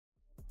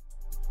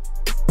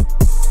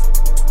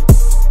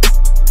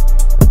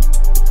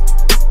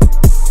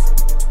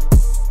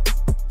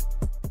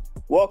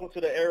Welcome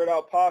to the Air It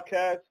Out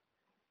podcast.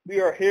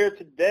 We are here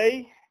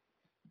today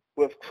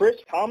with Chris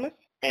Thomas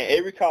and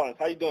Avery Collins.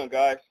 How you doing,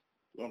 guys?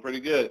 Doing pretty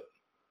good.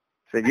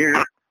 So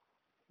here.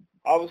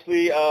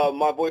 Obviously,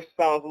 my voice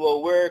sounds a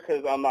little weird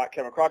because I'm not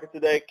Kevin Crockett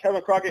today.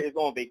 Kevin Crockett is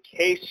on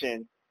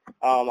vacation.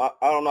 I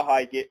don't know how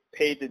I get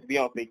paid to be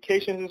on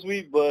vacation this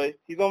week, but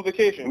he's on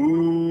vacation.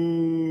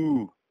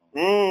 Ooh.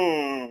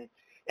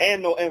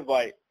 And no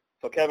invite.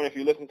 So, Kevin, if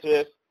you listen to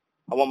this,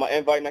 I want my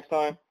invite next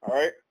time. All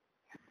right?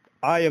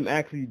 I am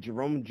actually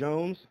Jerome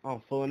Jones.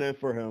 I'm filling in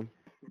for him.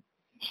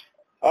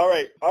 All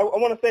right. I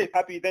want to say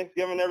happy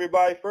Thanksgiving,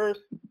 everybody,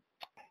 first.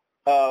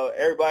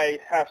 Everybody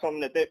have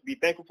something to be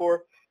thankful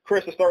for.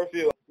 Chris, to start with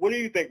you, what are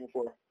you thankful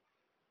for?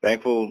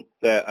 Thankful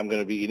that I'm going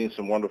to be eating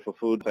some wonderful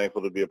food.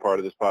 Thankful to be a part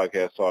of this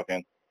podcast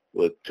talking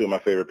with two of my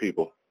favorite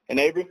people.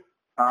 And Avery?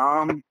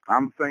 I'm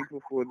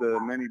thankful for the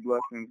many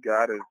blessings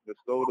God has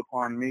bestowed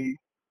upon me.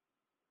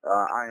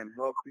 I am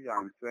healthy.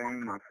 I'm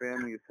sane. My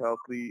family is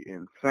healthy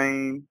and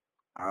sane.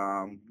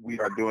 We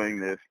are doing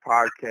this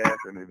podcast,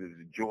 and it is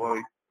a joy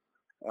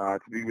to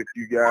be with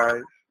you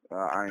guys.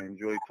 I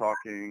enjoy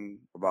talking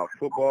about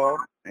football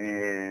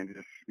and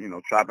just,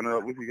 chopping it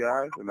up with you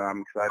guys, and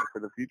I'm excited for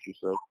the future.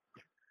 So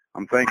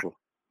I'm thankful.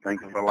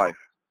 Thankful for life.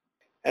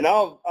 And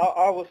I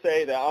will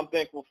say that I'm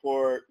thankful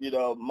for,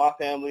 my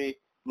family,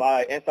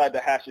 my Inside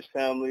the Hashes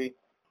family,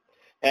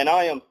 and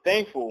I am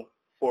thankful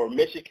for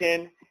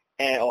Michigan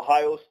and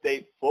Ohio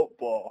State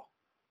football.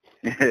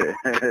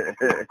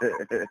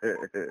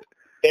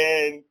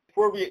 And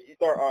before we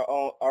start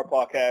our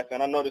podcast,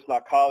 and I know this is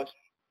not college,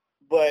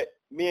 but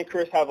me and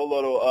Chris have a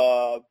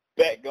little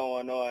bet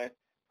going on.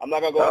 I'm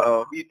not going to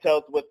go into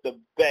details what the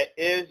bet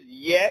is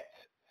yet,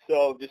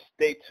 so just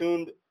stay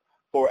tuned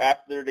for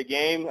after the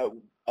game,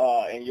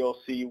 and you'll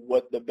see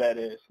what the bet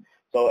is.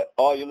 So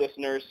all you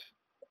listeners,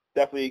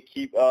 definitely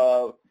keep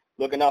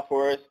looking out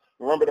for us.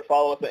 Remember to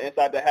follow us at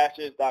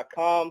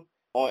InsideTheHashes.com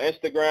on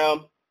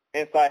Instagram,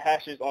 Inside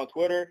Hashes on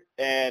Twitter,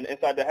 and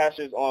Inside the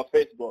Hashes on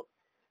Facebook.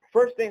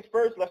 First things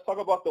first, let's talk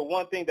about the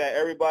one thing that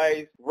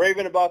everybody's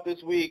raving about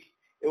this week.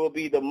 It will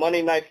be the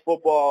Monday Night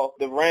Football,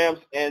 the Rams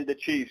and the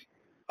Chiefs.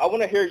 I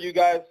want to hear you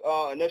guys'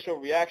 initial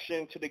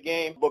reaction to the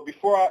game, but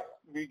before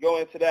we go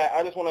into that,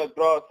 I just want to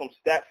throw out some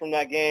stats from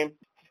that game.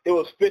 It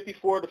was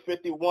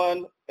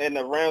 54-51, and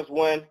the Rams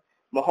won.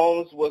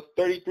 Mahomes was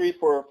 33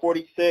 for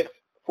 46,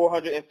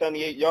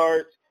 478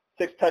 yards,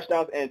 6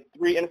 touchdowns, and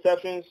 3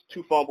 interceptions,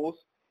 2 fumbles.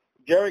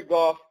 Jared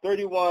Goff,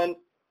 31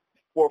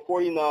 for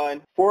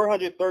 49,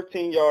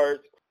 413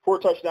 yards, 4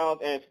 touchdowns,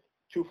 and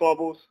 2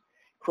 fumbles.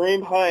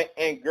 Kareem Hunt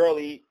and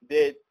Gurley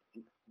did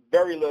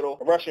very little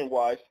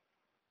rushing-wise.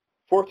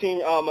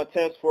 14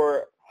 attempts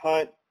for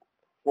Hunt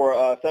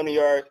for 70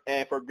 yards,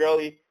 and for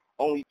Gurley,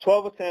 only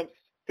 12 attempts,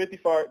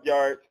 55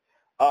 yards.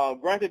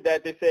 Granted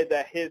that they said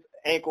that his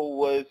ankle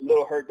was a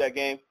little hurt that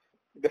game.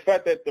 The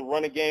fact that the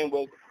running game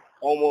was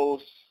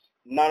almost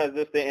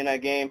non-existent in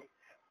that game.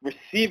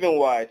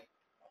 Receiving-wise,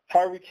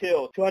 Tyreek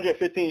Hill,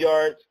 215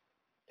 yards,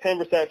 10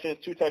 receptions,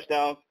 2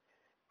 touchdowns.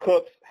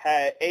 Cooks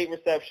had 8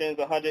 receptions,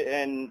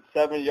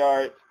 107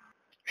 yards.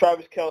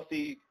 Travis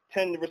Kelce,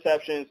 10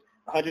 receptions,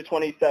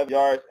 127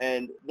 yards,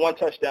 and 1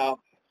 touchdown.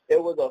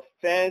 It was a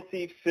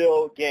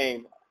fancy-filled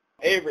game.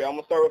 Avery, I'm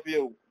going to start with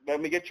you.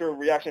 Let me get your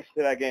reaction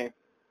to that game.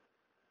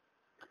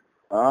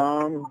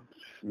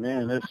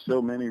 Man, there's so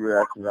many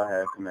reactions I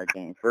have from that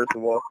game. First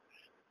of all,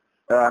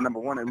 number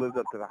one, it lives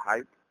up to the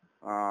hype.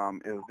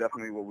 It was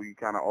definitely what we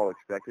kind of all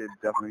expected.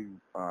 Definitely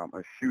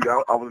a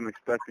shootout. I wasn't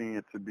expecting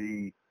it to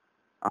be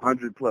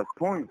 100-plus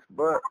points,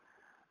 but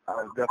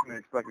I was definitely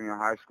expecting a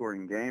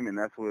high-scoring game, and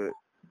that's what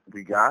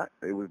we got.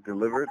 It was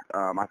delivered.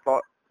 I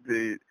thought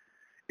it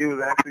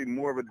was actually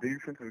more of a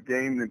defensive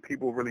game than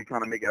people really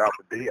kind of make it out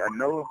to be. I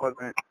know it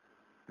wasn't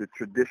the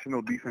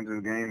traditional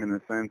defensive game in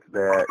the sense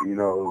that, it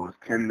was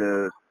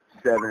 10-7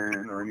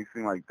 or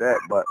anything like that,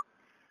 but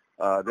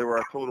there were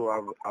a total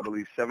of, I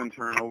believe, 7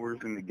 turnovers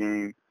in the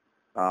game.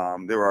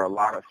 There were a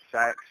lot of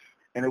sacks,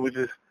 and it was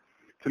just,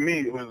 to me,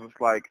 it was just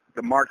like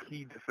the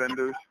marquee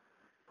defenders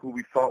who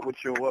we thought would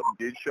show up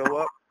did show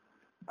up,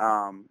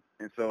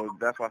 and so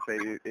that's why I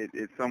say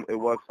it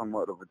was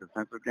somewhat of a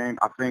defensive game.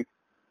 I think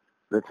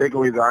the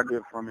takeaways I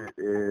get from it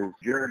is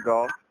Jared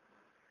Goff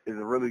is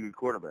a really good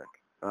quarterback.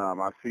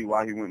 I see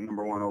why he went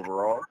number 1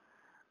 overall.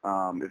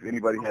 If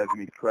anybody has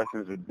any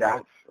questions or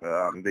doubts,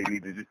 they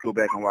need to just go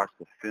back and watch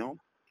the film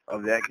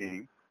of that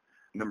game.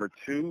 Number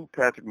 2,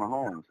 Patrick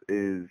Mahomes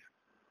is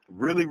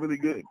really, really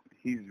good.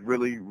 He's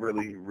really,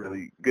 really,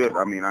 really good.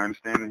 I mean, I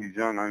understand that he's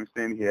young. I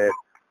understand he had,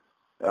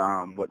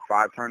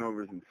 5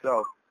 turnovers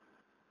himself.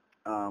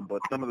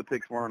 But some of the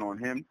picks weren't on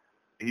him.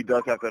 He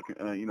does have to,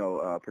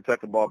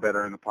 protect the ball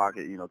better in the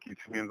pocket, keep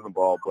his hands on the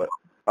ball. But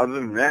other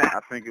than that, I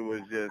think it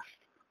was just,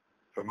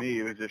 for me,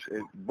 it was just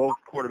both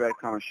quarterbacks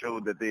kind of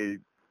showed that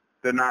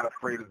they're not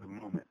afraid of the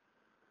moment.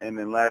 And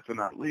then last but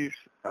not least,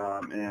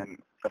 and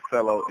a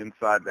fellow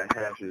Inside the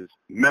Hashes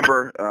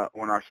member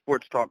on our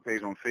sports talk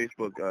page on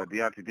Facebook,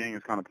 Deontay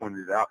Daniels kind of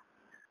pointed it out.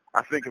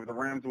 I think if the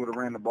Rams would have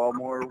ran the ball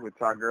more with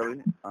Todd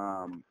Gurley,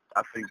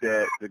 I think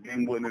that the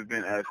game wouldn't have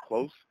been as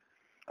close.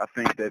 I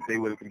think that they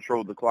would have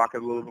controlled the clock a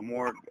little bit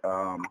more.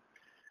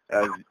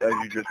 As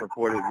you just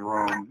reported,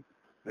 Jerome,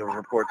 there were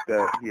reports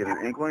that he had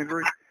an ankle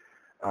injury.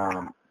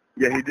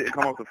 He didn't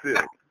come off the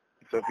field.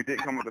 So if he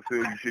didn't come off the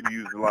field, you should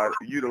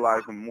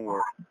utilize him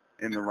more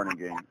in the running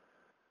game.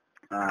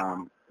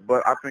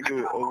 But I think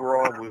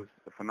overall was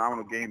a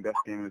phenomenal game, best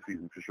game of the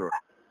season for sure.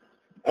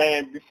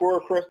 And before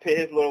Chris put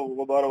his little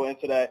rebuttal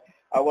into that,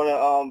 I want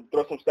to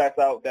throw some stats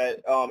out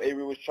that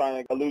Avery was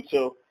trying to allude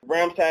to.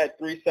 Rams had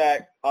 3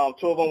 sacks. 2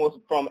 of them was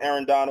from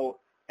Aaron Donald,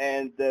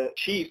 and the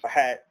Chiefs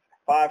had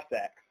 5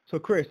 sacks. So,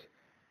 Chris,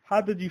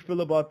 how did you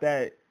feel about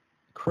that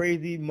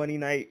crazy Monday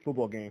night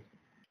football game?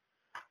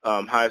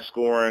 High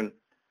scoring,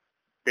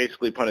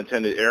 basically pun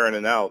intended, Aaron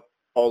and out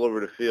all over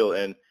the field.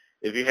 And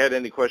if you had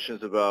any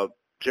questions about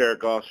Jared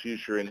Goff's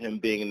future and him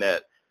being in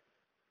that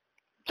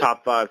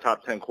top 5,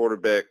 top 10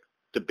 quarterback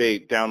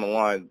debate down the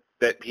line,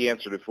 that he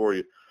answered it for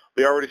you.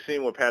 We already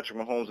seen what Patrick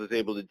Mahomes is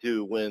able to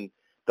do when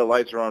the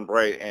lights are on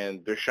bright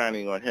and they're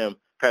shining on him.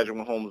 Patrick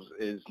Mahomes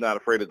is not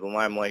afraid of the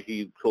limelight.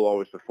 He'll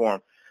always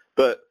perform.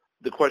 But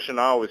the question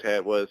I always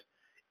had was,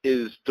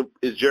 is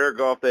Jared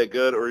Goff that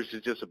good, or is he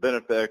just a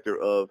benefactor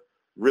of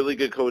really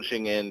good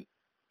coaching and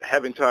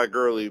having Todd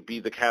Gurley be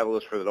the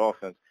catalyst for that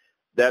offense?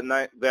 That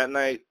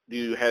night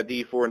you had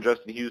D4 and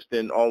Justin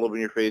Houston all over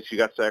your face. You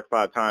got sacked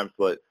 5 times,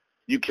 but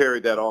you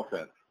carried that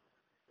offense.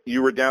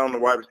 You were down the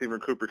wide receiver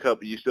in Cooper Kupp,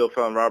 but you still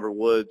found Robert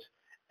Woods,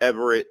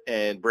 Everett,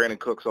 and Brandon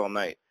Cooks all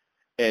night.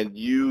 And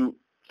you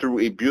threw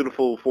a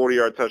beautiful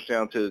 40-yard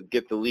touchdown to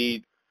get the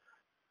lead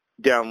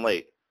down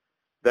late.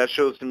 That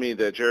shows to me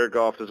that Jared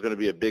Goff is going to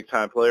be a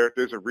big-time player.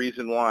 There's a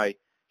reason why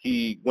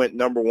he went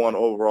number 1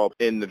 overall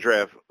in the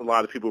draft. A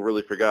lot of people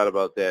really forgot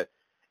about that.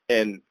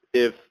 And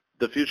if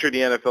the future of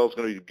the NFL is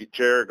going to be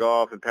Jared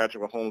Goff and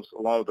Patrick Mahomes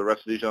along with the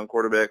rest of these young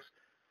quarterbacks,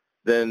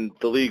 then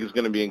the league is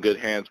going to be in good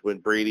hands when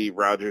Brady,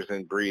 Rodgers,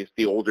 and Brees,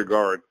 the older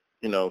guard,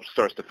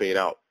 starts to fade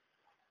out.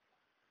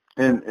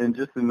 And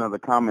just another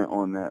comment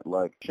on that,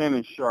 like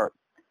Shannon Sharp,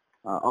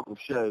 Uncle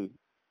Shay,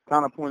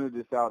 kind of pointed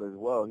this out as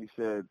well. He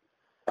said,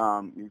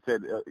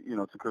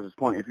 to Chris's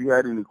point, if you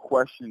had any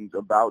questions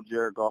about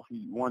Jared Goff,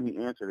 he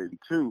answered it. And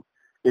 2,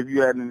 if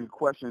you had any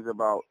questions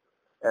about,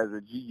 as a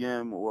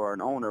GM or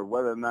an owner,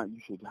 whether or not you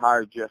should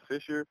hire Jeff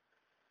Fisher,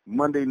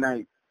 Monday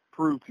night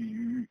proved to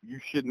you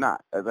should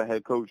not. As a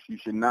head coach, you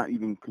should not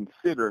even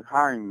consider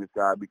hiring this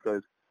guy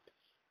because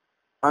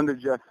under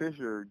Jeff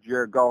Fisher,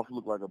 Jared Goff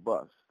looked like a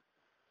bust.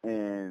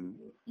 And,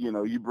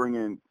 you bring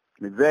in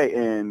McVay,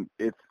 and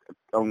it's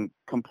a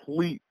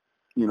complete,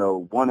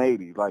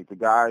 180. Like, the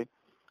guy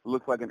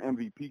looks like an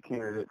MVP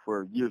candidate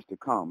for years to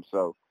come.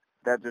 So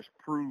that just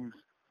proves,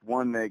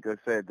 one, like I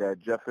said, that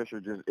Jeff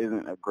Fisher just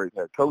isn't a great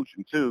head coach,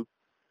 and 2,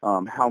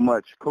 how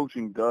much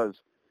coaching does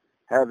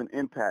have an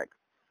impact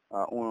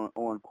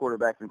on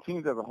quarterbacks and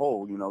teams as a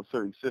whole,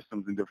 certain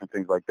systems and different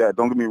things like that.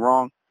 Don't get me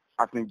wrong.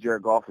 I think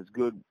Jared Goff is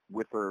good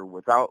with or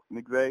without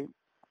McVay.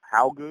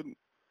 How good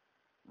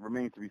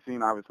remains to be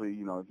seen. Obviously,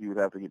 he would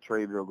have to get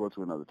traded or go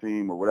to another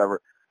team or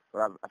whatever.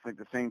 But I think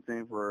the same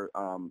thing for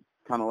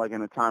kind of like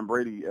in a Tom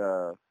Brady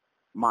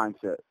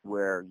mindset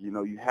where,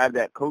 you have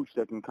that coach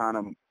that can kind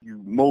of,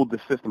 you mold the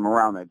system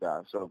around that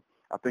guy. So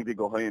I think they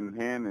go hand in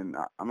hand, and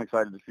I'm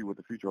excited to see what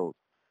the future holds.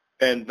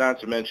 And not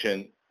to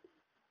mention,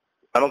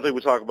 I don't think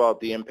we talk about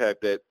the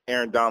impact that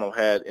Aaron Donald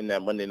had in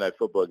that Monday Night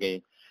Football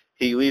game.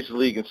 He leads the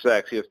league in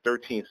sacks. He has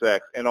 13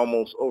 sacks, and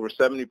almost over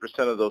 70%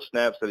 of those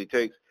snaps that he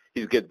takes,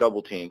 he's get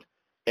double-teamed.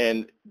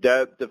 And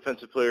that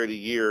Defensive Player of the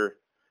Year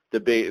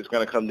debate is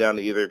going to come down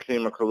to either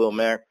Kareem or Khalil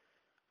Mack.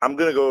 I'm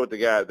going to go with the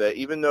guy that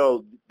even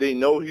though they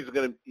know he's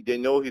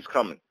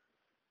coming,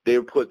 they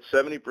put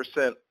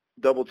 70%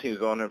 double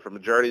teams on him for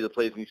majority of the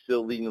plays, and he's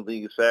still leading the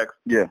league in sacks.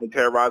 Yeah. And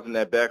terrorizing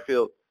that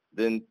backfield,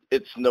 then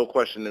it's no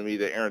question to me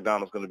that Aaron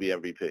Donald's going to be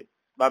MVP.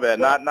 My bad,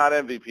 not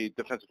MVP,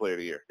 Defensive Player of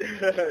the Year.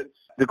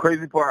 The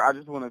crazy part, I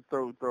just want to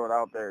throw it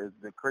out there, is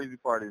the crazy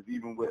part is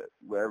even with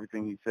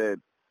everything he said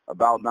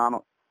about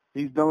Donald,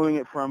 he's doing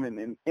it from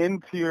an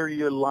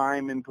interior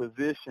lineman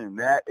position.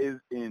 That is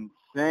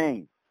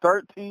insane.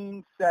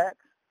 13 sacks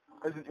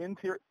as an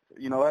interior.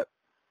 You know what?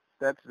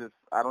 That's just,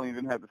 I don't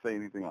even have to say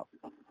anything else.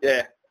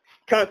 Yeah.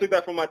 Kind of took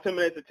that from my 10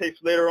 minutes of tapes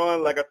later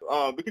on.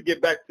 We could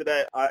get back to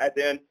that at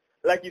the end.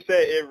 Like you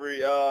said, Avery,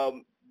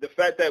 the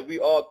fact that we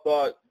all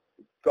thought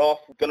Goff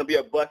was going to be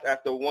a bust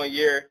after 1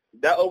 year,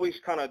 that always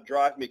kind of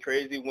drives me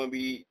crazy when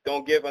we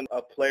don't give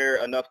a player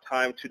enough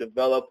time to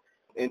develop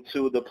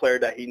into the player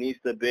that he needs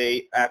to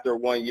be. After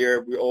 1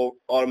 year, we're all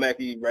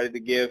automatically ready to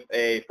give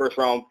a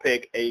first-round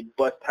pick a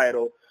bust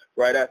title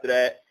right after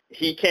that.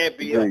 He can't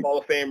be a Hall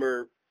of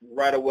Famer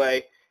right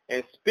away.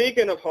 And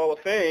speaking of Hall of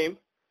Fame,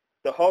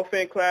 the Hall of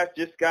Fame class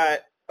just got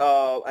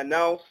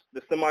announced,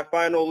 the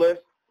semifinal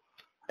list,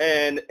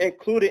 and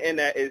included in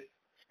that is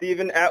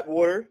Stephen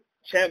Atwater,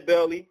 Champ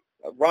Bailey,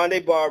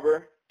 Rondé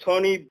Barber,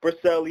 Tony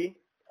Bricelli,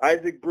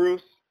 Isaac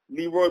Bruce,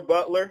 Leroy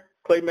Butler,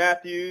 Clay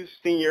Matthews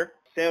Sr.,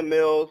 Sam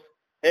Mills,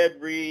 Ed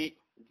Reed,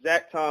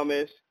 Zach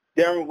Thomas,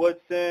 Darren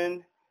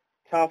Woodson,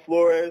 Tom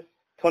Flores,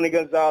 Tony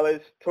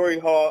Gonzalez, Torrey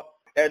Hall,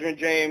 Edgerrin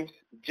James,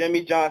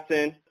 Jimmy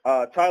Johnson,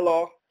 Ty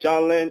Law,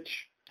 John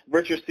Lynch,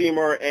 Richard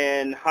Seymour,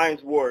 and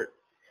Hines Ward.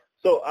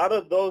 So out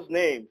of those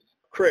names,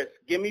 Chris,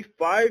 give me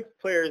 5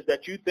 players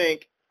that you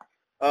think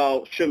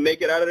should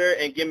make it out of there,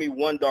 and give me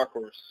 1 dark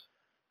horse.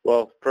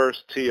 Well,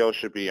 first, T.O.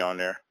 should be on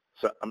there.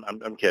 So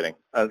I'm kidding.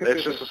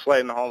 It's just a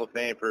slide in the Hall of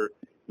Fame for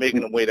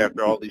making him wait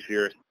after all these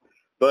years.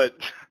 But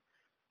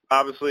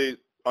obviously,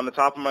 on the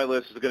top of my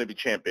list is going to be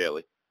Champ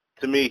Bailey.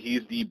 To me,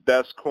 he's the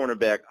best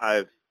cornerback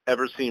I've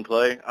ever seen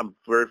play. I'm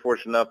very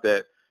fortunate enough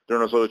that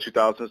during those early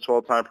 2000s,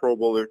 12-time Pro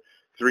Bowler,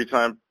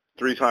 three-time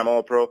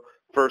All-Pro,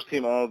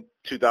 first-team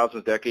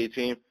All-2000s decade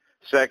team.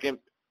 Second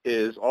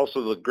is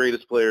also the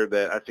greatest player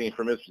that I've seen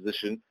from his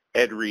position,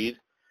 Ed Reed.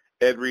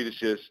 Ed Reed has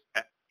just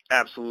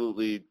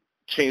absolutely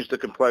changed the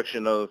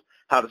complexion of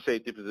how the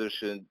safety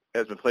position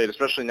has been played,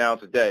 especially now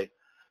today.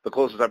 The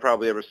closest I've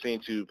probably ever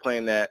seen to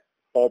playing that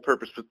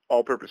all-purpose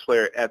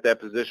player at that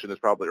position is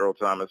probably Earl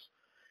Thomas.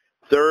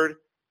 Third,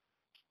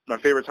 my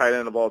favorite tight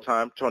end of all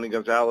time, Tony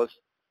Gonzalez.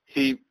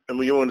 And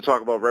when you want to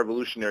talk about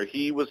revolutionary,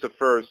 he was the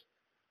first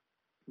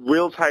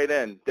real tight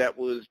end that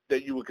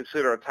you would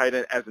consider a tight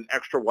end as an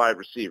extra wide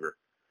receiver.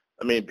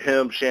 I mean,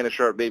 him, Shannon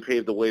Sharp, they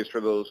paved the ways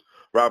for those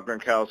Rob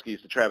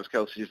Gronkowskis, the Travis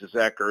Kelce's, the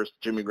Zach Ertz,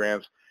 Jimmy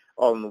Grahams,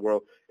 all in the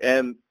world.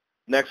 And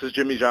next is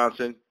Jimmy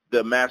Johnson,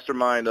 the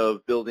mastermind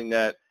of building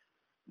that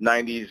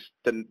the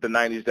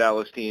 90s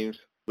Dallas teams.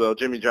 Well,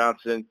 Jimmy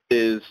Johnson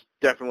is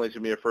definitely, to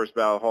me, a first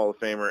ballot Hall of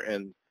Famer,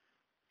 and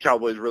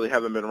Cowboys really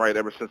haven't been right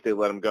ever since they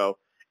let him go.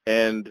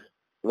 And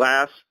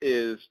last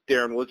is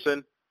Darren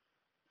Woodson.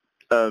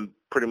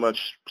 Pretty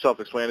much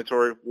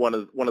self-explanatory. One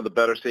of the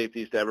better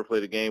safeties to ever play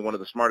the game. One of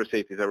the smartest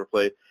safeties ever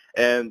played.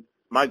 And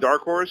my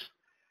dark horse,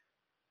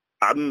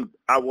 I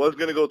was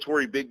going to go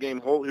Torrey Big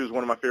Game Holt, who's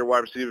one of my favorite wide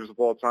receivers of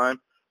all time.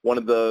 One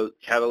of the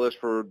catalysts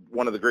for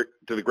one of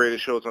the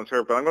greatest shows on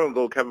turf. But I'm going to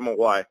go Kevin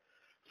Mawae.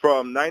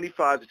 From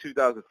 95 to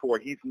 2004,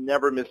 he's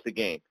never missed a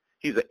game.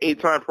 He's an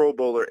 8-time Pro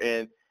Bowler,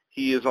 and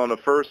he is on the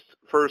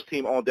first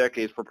team all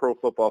decades for Pro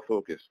Football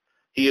Focus.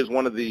 He is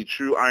one of the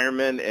true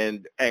Ironmen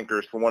and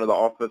anchors for one of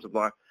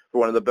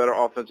the better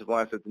offensive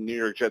lines that the New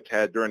York Jets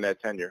had during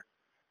that tenure.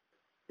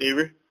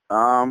 Avery?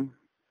 I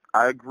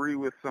agree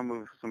with some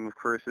of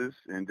Chris's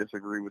and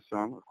disagree with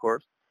some, of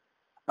course.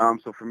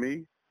 So for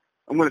me,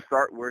 I'm going to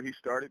start where he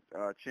started,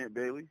 Champ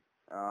Bailey.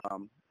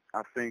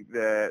 I think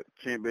that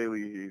Champ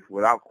Bailey,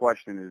 without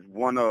question, is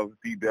one of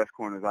the best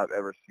corners I've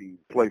ever seen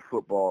play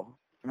football.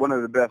 One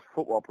of the best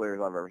football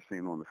players I've ever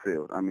seen on the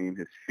field. I mean,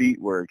 his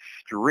feet were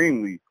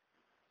extremely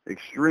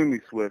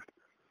swift.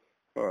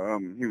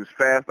 He was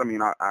fast. I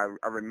mean, I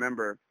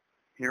remember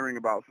hearing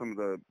about some of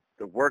the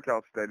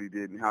workouts that he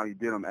did and how he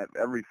did them at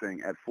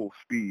everything at full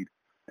speed,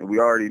 and we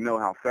already know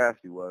how fast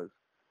he was.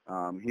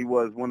 He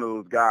was one of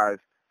those guys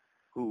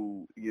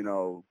who, you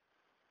know,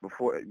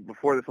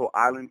 before this whole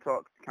island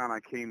talk kind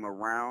of came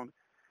around,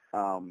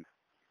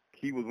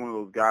 he was one of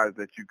those guys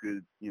that you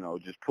could, you know,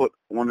 just put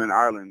on an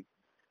island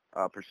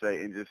per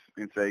se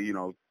and say, you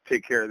know,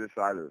 take care of this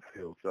side of the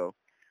field. So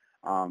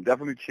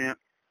definitely Champ.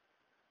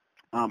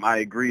 I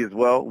agree as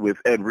well with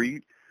Ed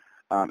Reed.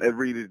 Ed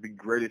Reed is the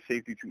greatest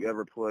safety to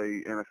ever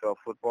play NFL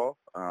football.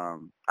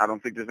 I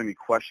don't think there's any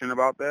question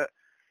about that.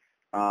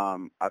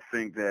 I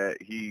think that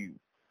he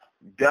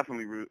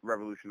definitely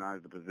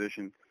revolutionized the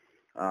position.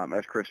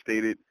 As Chris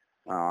stated,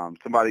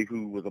 somebody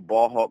who was a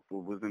ball hawk,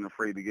 wasn't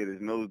afraid to get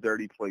his nose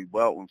dirty, played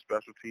well on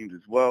special teams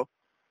as well.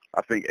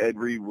 I think Ed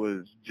Reed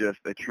was just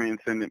a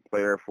transcendent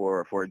player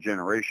for a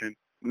generation.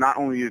 Not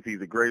only is he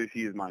the greatest,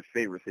 he is my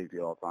favorite safety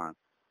of all time.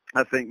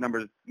 I think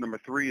number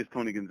 3 is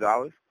Tony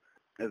Gonzalez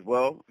as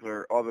well,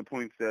 for all the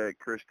points that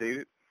Chris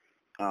stated.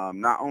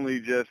 Not only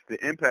just the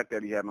impact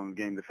that he had on the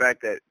game, the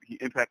fact that he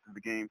impacted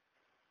the game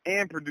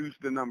and produced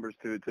the numbers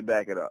to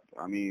back it up.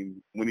 I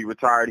mean, when he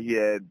retired, he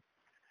had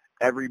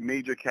every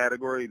major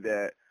category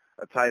that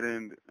a tight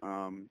end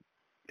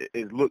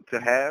is looked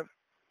to have.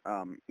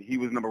 He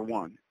was number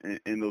 1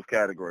 in those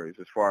categories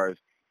as far as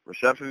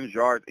receptions,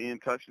 yards,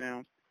 and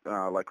touchdowns.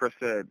 Like Chris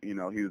said, you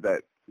know, he was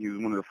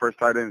one of the first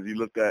tight ends you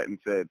looked at and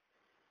said,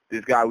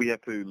 this guy we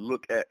have to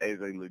look at as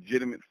a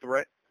legitimate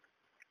threat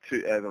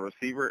as a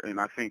receiver. And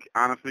I think,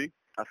 honestly,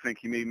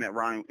 he made Matt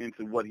Ryan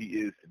into what he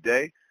is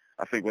today.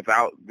 I think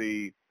without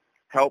the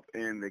help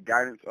and the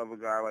guidance of a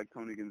guy like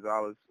Tony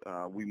Gonzalez,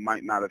 we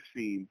might not have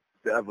seen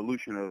the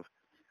evolution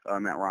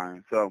of Matt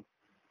Ryan. So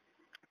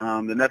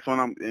the next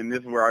one, and this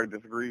is where I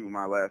disagree with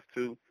my last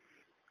 2,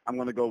 I'm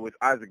going to go with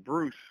Isaac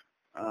Bruce.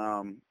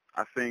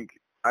 I think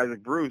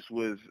Isaac Bruce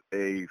was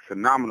a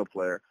phenomenal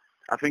player.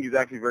 I think he's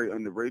actually very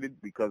underrated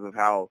because of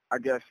how, I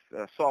guess,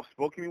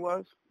 soft-spoken he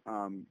was.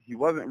 He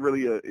wasn't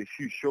really a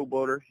huge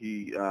showboater.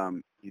 He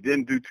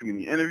didn't do too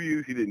many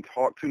interviews. He didn't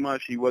talk too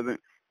much. He wasn't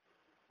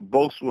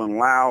boastful and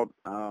loud.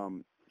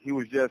 He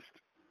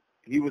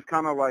was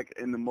kind of like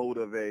in the mode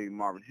of a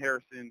Marvin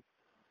Harrison,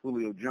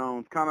 Julio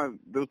Jones, kind of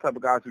those type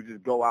of guys who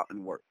just go out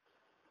and work.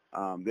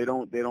 They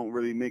don't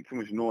really make too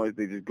much noise.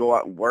 They just go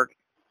out and work.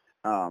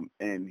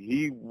 And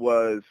he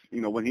was, you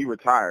know, when he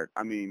retired,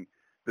 I mean,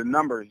 the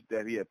numbers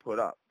that he had put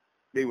up,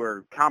 they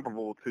were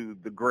comparable to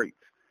the greats.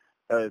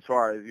 as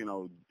far as,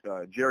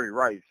 Jerry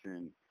Rice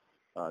and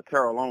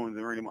Terrell Owens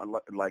and Randy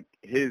Moss, like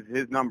his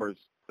numbers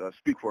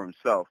speak for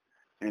himself.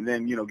 And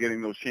then,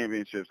 getting those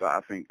championships, I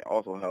think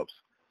also helps.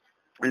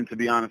 And to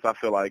be honest, I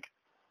feel like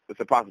it's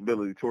a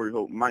possibility Torrey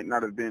Holt might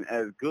not have been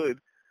as good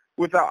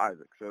without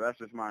Isaac. So that's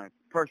just my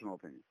personal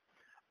opinion.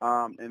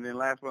 And then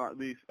last but not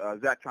least,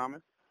 Zach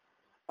Thomas.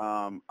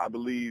 I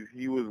believe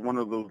he was one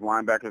of those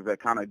linebackers that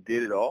kind of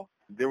did it all.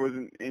 There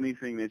wasn't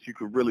anything that you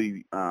could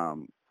really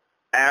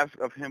ask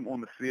of him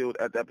on the field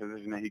at that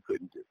position that he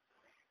couldn't do.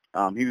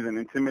 He was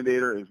an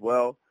intimidator as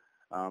well.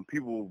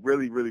 People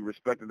really, really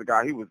respected the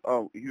guy. He was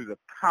a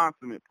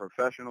consummate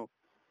professional.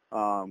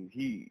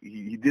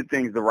 He did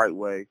things the right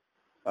way.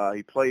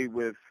 He played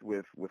with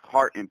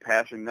heart and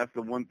passion. That's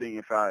the one thing.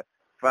 If I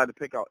had to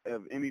pick out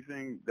of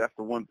anything, that's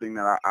the one thing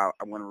that I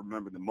want to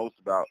remember the most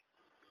about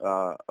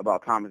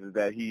Thomas is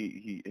that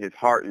his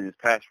heart and his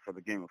passion for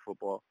the game of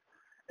football.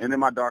 And then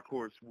my dark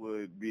horse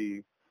would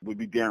be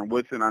Darren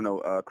Woodson. I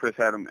know Chris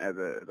had him as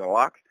a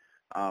lock.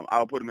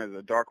 I'll put him as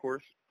a dark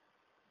horse.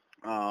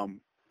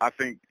 I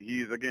think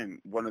he's, again,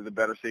 one of the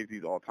better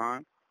safeties all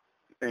time.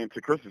 And to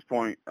Chris's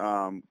point,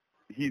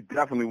 he's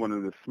definitely one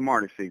of the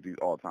smartest safeties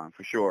all time,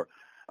 for sure.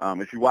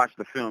 If you watch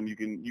the film, you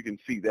can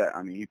see that.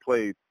 I mean, he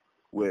played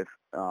with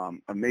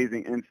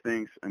amazing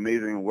instincts,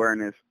 amazing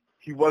awareness.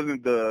 He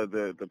wasn't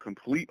the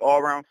complete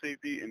all-around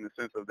safety in the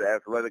sense of the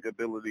athletic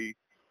ability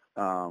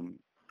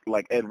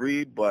like Ed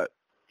Reed, but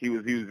he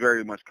was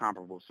very much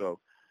comparable. So,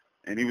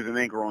 and he was an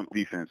anchor on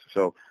defense.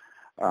 So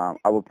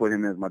I would put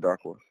him as my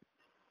dark horse.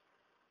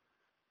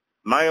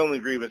 My only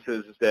grievance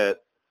is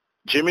that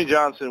Jimmy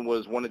Johnson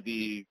was one of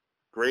the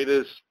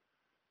greatest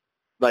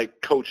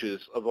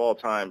coaches of all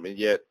time, and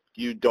yet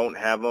you don't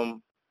have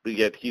him, but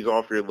yet he's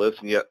off your list,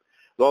 and yet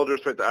with all due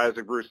respect to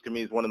Isaac Bruce, to me,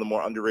 he's one of the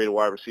more underrated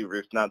wide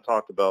receivers not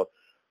talked about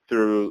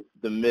through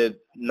the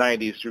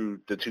mid-'90s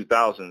through the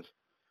 2000s.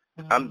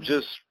 I'm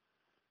just,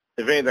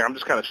 if anything, I'm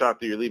just kind of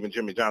shocked that you're leaving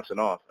Jimmy Johnson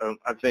off.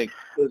 I think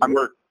his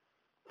work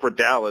for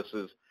Dallas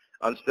is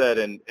unsaid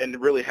and it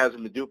really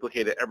hasn't been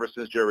duplicated ever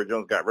since Jerry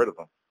Jones got rid of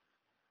him.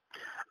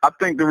 I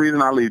think the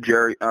reason I leave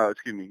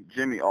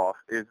Jimmy off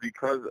is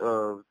because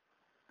of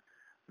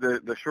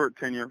the short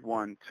tenure,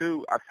 one.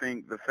 Two, I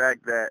think the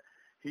fact that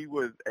he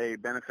was a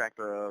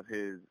benefactor of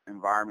his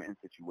environment and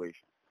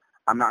situation.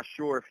 I'm not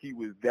sure if he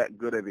was that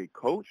good of a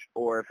coach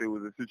or if it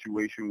was a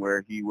situation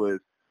where he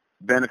was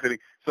benefiting.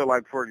 So,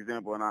 like, for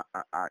example, and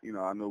I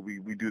know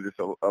we do this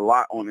a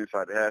lot on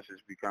Inside the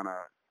Hashes. We kind of,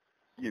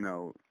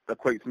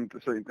 equate some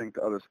certain things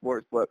to other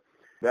sports. But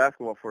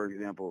basketball, for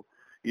example,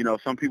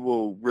 some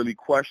people really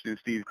question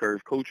Steve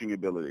Kerr's coaching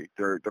ability.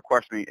 They're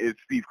questioning, is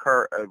Steve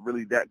Kerr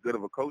really that good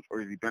of a coach,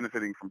 or is he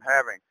benefiting from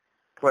having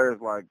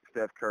players like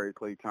Steph Curry,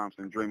 Klay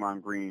Thompson,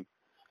 Draymond Green,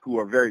 who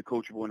are very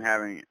coachable, and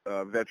having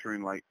a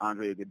veteran like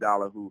Andre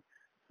Iguodala,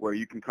 where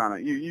you can kind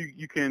of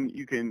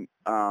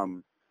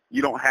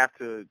you don't have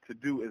to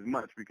do as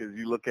much, because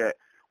you look at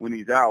when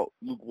he's out,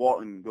 Luke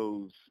Walton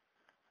goes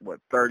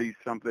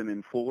 30-something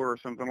and 4 or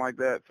something like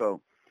that.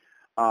 So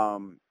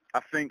I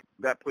think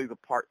that plays a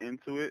part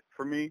into it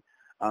for me.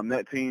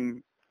 That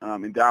team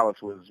in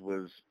Dallas was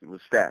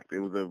stacked. It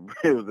was a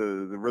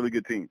really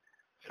good team.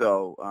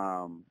 So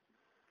I'm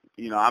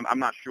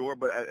not sure,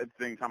 but at the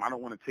same time, I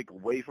don't want to take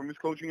away from his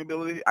coaching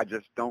ability. I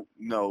just don't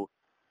know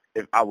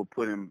if I would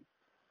put him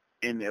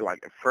in there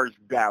like a first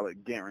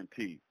ballot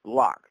guarantee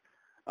lock.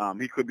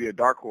 He could be a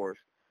dark horse,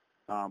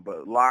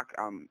 but lock,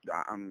 I'm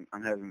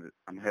hesitant.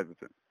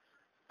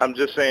 I'm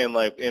just saying,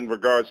 in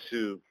regards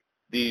to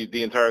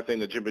the entire thing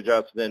that Jimmy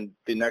Johnson, then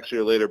the next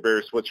year later,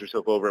 Barry switched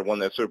herself over and won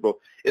that Super Bowl.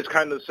 It's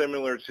kind of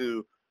similar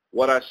to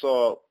what I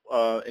saw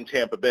in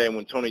Tampa Bay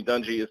when Tony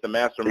Dungy is the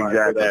mastermind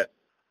for that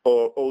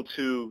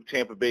 0-2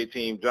 Tampa Bay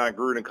team. John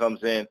Gruden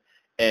comes in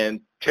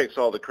and takes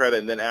all the credit,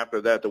 and then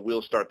after that, the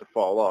wheels start to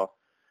fall off.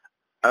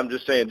 I'm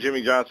just saying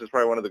Jimmy Johnson is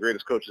probably one of the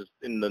greatest coaches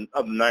of the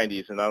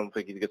 90s, and I don't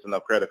think he gets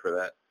enough credit for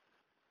that.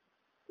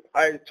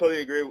 I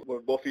totally agree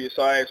with both of your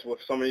sides with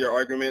some of your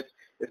arguments.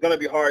 It's going to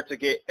be hard to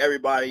get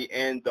everybody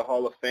in the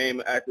Hall of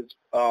Fame at this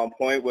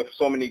point with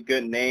so many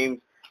good names,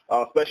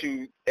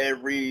 especially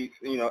every,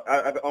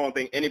 I don't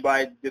think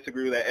anybody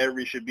disagrees that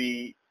every should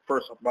be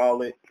first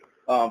ballot.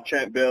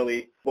 Trent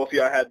Bailey, both of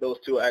y'all had those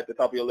two at the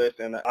top of your list,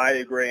 and I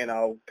agree, and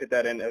I'll put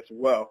that in as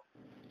well.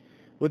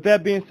 With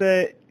that being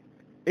said,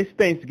 it's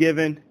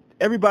Thanksgiving.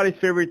 Everybody's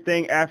favorite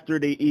thing after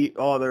they eat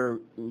all their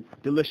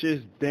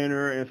delicious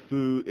dinner and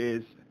food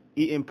is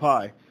eating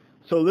pie.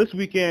 So this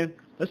weekend,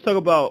 let's talk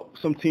about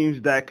some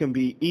teams that can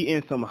be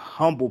eating some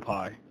humble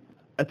pie.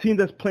 A team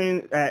that's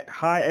playing at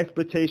high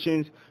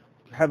expectations,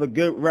 have a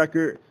good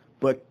record,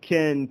 but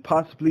can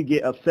possibly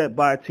get upset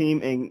by a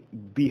team and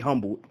be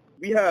humbled.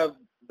 We have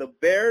the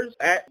Bears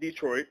at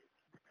Detroit,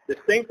 the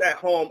Saints at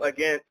home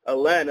against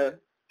Atlanta,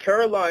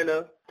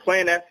 Carolina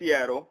playing at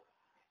Seattle,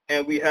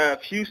 and we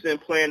have Houston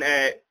playing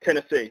at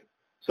Tennessee.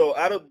 So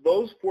out of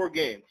those 4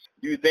 games,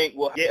 do you think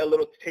we'll get a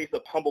little taste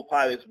of humble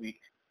pie this week?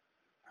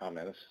 Oh,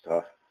 man, this is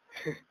tough.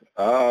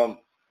 I'm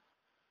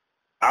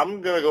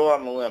going to go out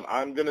on a limb.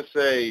 I'm going to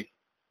say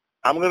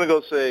I'm going to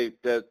go say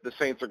that the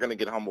Saints are going to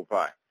get humble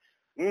pie.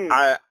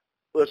 Mm.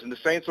 Listen, the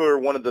Saints are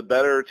one of the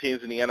better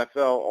teams in the NFL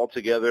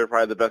altogether,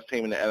 probably the best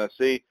team in the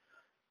NFC.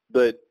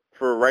 But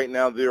for right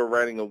now, they're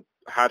riding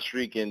a hot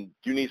streak, and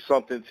you need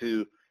something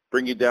to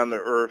bring you down to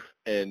earth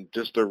and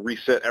just to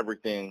reset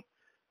everything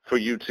for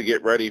you to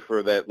get ready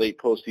for that late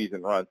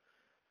postseason run.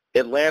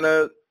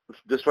 Atlanta,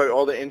 despite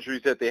all the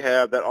injuries that they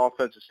have, that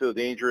offense is still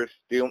dangerous.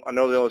 I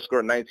know they only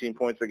scored 19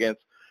 points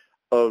against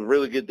a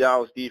really good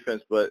Dallas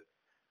defense, but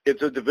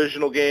it's a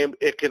divisional game.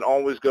 It can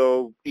always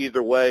go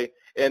either way.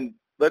 And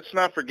let's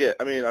not forget,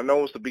 I mean, I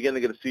know it's the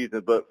beginning of the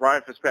season, but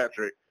Ryan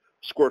Fitzpatrick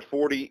scored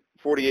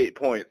 48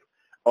 points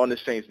on the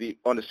Saints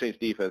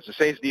defense. The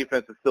Saints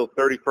defense is still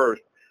 31st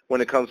when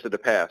it comes to the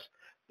pass.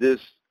 This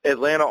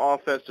Atlanta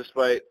offense,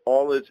 despite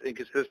all its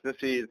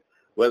inconsistencies,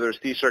 whether it's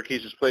Steve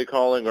Sarkisian's play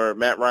calling or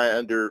Matt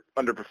Ryan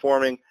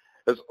underperforming,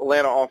 this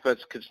Atlanta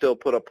offense can still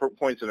put up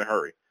points in a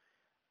hurry.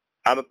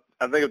 I think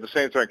if the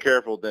Saints aren't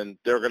careful, then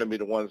they're going to be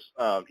the ones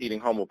eating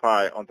humble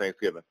pie on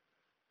Thanksgiving.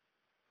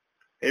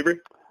 Avery?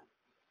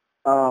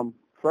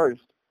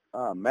 First,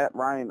 Matt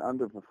Ryan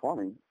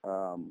underperforming.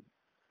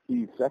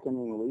 He's second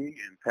in the league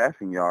in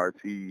passing yards.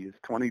 He has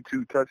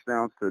 22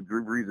 touchdowns to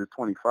Drew Brees'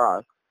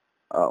 25.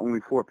 Only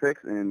 4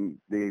 picks, and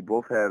they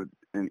both have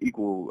an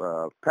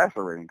equal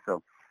passer rating.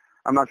 So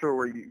I'm not sure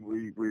where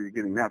you're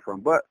getting that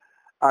from, but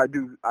I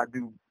do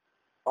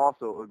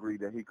also agree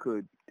that he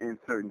could, in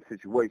certain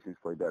situations,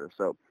 play better.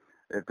 So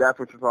if that's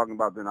what you're talking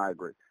about, then I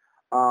agree.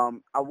 I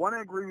want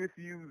to agree with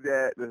you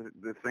that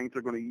the Saints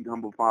are going to eat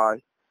humble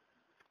pie,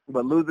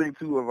 but losing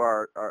 2 of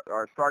our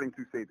starting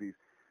 2 safeties,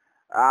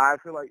 I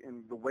feel like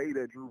in the way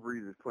that Drew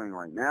Brees is playing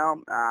right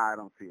now, I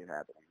don't see it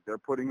happening. They're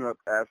putting up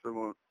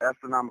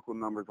astronomical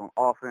numbers on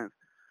offense,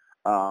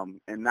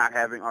 and not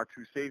having our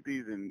 2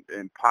 safeties and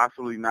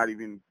possibly not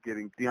even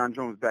getting Deion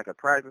Jones back at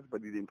practice,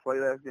 but he didn't play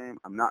last game.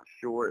 I'm not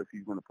sure if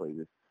he's going to play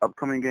this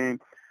upcoming game.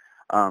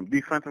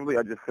 Defensively,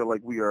 I just feel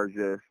like we are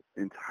just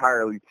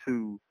entirely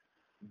too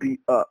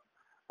beat up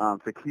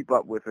to keep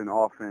up with an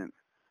offense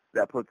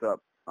that puts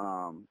up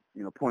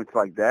points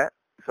like that.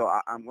 So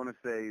I'm going to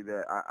say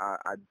that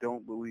I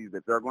don't believe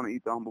that they're going to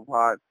eat the humble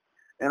pie.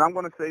 And I'm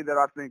going to say that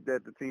I think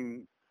that the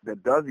team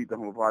that does eat the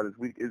humble pie this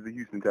week is the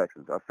Houston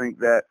Texans. I think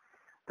that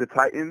the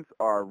Titans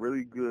are a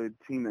really good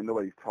team that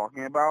nobody's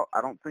talking about.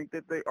 I don't think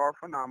that they are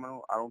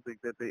phenomenal. I don't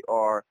think that they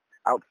are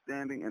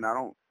outstanding. And I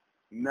don't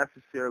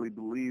necessarily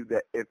believe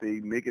that if they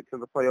make it to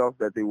the playoffs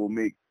that they will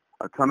make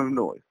a ton of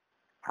noise.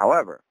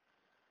 However,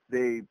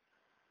 they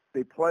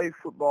play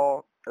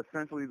football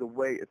essentially the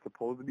way it's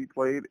supposed to be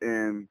played,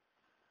 in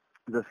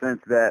the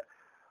sense that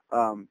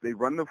they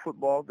run the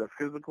football, they're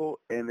physical,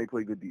 and they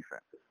play good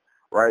defense,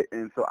 right?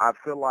 And so I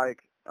feel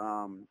like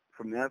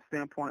from that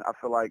standpoint, I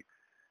feel like,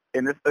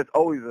 and it's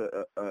always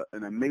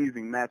an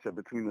amazing matchup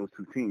between those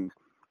 2 teams,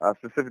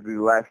 specifically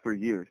the last 3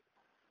 years.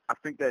 I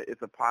think that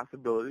it's a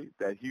possibility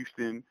that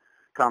Houston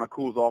kind of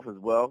cools off as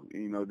well.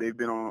 You know, they've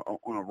been on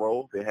a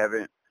roll. They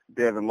haven't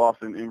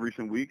lost in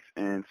recent weeks,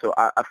 and so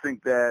I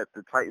think that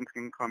the Titans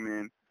can come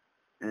in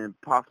and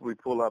possibly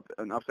pull up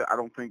an upset. I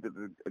don't think that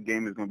the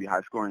game is going to be high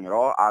scoring at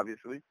all,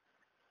 obviously.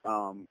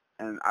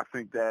 And I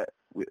think that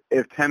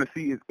if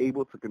Tennessee is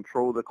able to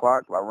control the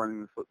clock by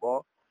running the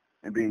football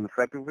and being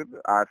effective with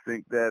it, I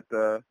think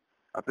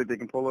they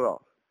can pull it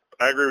off.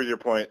 I agree with your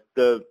point.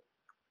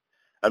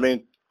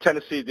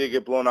 Tennessee did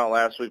get blown out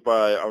last week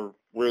by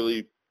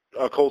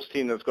a Colts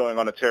team that's going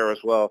on a tear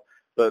as well.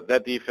 But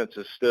that defense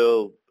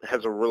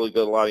has a really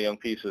good, a lot of young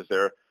pieces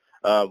there.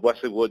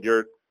 Wesley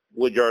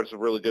Woodyard's a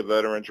really good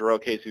veteran.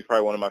 Jarrell Casey's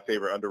probably one of my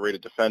favorite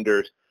underrated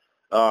defenders.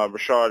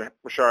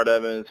 Rashard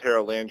Evans,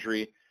 Harold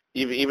Landry,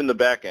 even the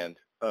back end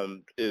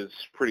is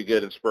pretty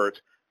good in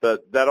spurts.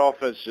 But that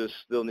offense just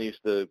still needs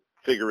to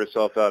figure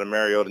itself out, and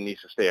Mariota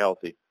needs to stay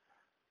healthy.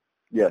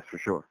 Yes, for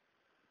sure.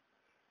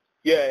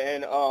 Yeah,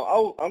 and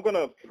I'm going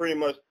to pretty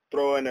much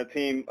throw in a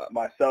team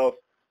myself.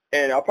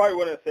 And I probably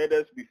wouldn't have said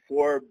this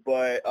before,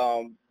 but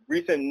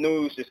recent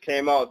news just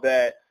came out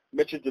that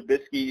Mitchell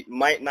Trubisky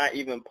might not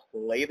even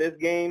play this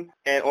game.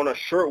 And on a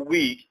short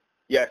week,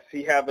 yes,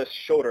 he have a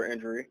shoulder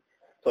injury.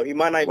 So he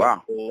might not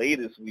even play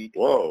this week.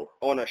 Whoa.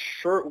 On a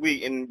short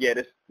week. And, yeah,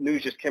 this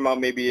news just came out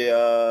maybe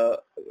a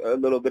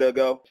little bit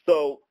ago.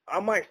 So I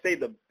might say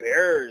the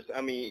Bears,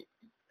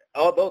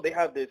 although they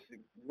have this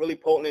really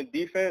potent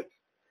defense,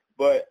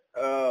 but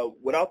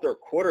without their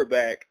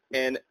quarterback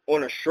and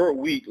on a short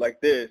week like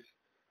this,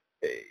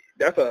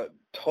 that's a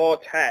tall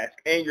task.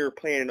 And you're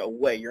playing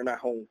away. You're not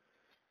home.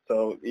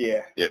 So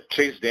yeah. Yeah,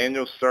 Chase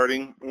Daniels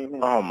starting.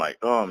 Mm-hmm. Oh my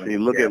God! Hey,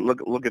 look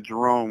at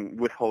Jerome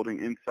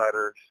withholding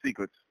insider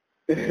secrets.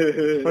 All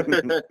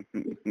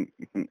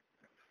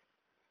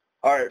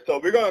right,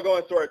 so we're gonna go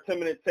into our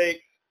 10-minute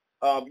take.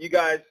 You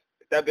guys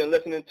that have been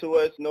listening to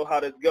us know how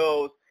this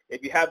goes.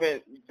 If you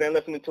haven't been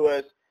listening to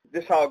us,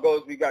 this is how it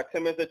goes. We got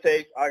 10 minutes of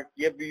take. I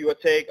give you a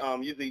take.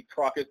 Usually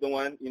Croc is the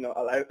one.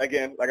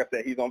 Again, like I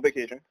said, he's on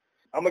vacation.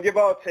 I'm gonna give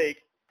out a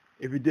take.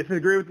 If you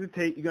disagree with the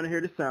take, you're gonna hear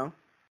the sound.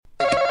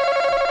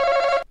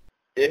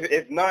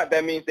 If not,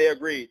 that means they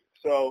agreed.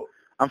 So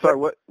I'm sorry.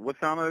 What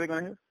sound are they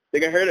going to hear? They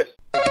can hear this.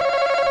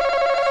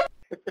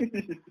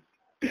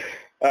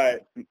 All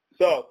right.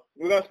 So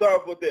we're going to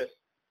start off with this.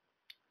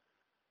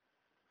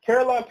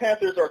 Carolina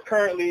Panthers are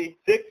currently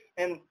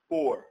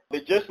 6-4.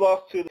 They just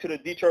lost to the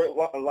Detroit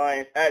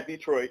Lions at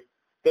Detroit.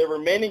 The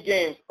remaining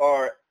games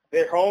are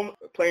they're home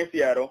playing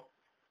Seattle,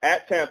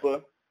 at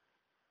Tampa,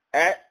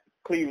 at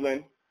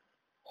Cleveland,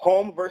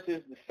 home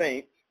versus the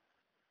Saints,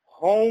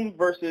 home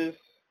versus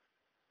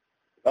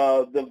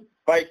the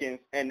Vikings,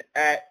 and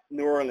at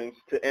New Orleans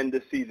to end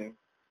the season.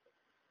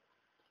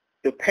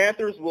 The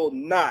Panthers will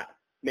not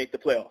make the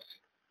playoffs.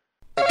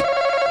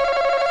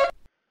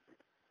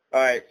 All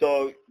right,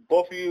 so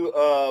both of you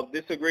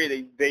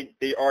disagree.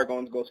 They are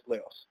going to go to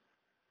playoffs.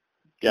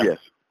 Yeah. Yes.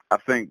 I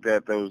think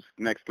that those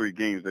next 3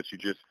 games that you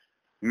just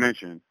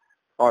mentioned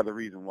are the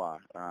reason why.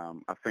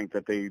 I think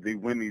that they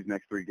win these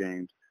next 3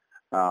 games,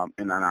 and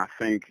then I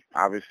think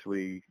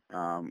obviously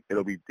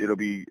it'll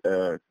be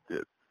a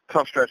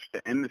tough stretch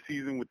to end the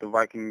season with the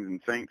Vikings and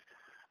Saints,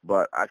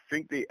 but I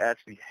think they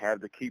actually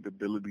have the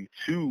capability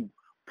to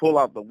pull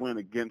out the win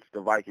against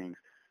the Vikings.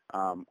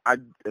 I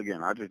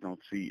just don't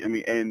see. I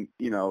mean, and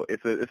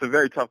it's a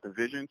very tough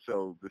division,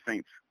 so the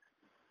Saints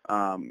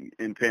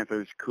and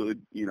Panthers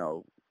could,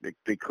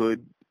 they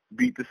could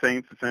beat the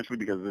Saints essentially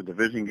because of the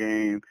division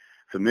game,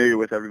 familiar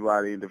with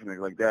everybody and different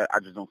things like that. I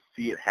just don't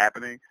see it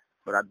happening,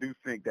 but I do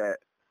think that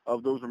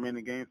of those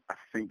remaining games, I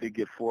think they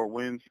get 4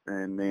 wins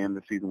and they end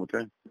the season with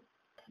 10.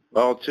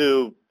 Well,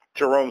 to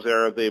Jerome's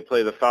era, they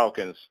play the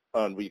Falcons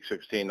on Week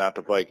 16, not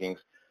the Vikings.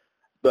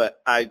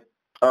 But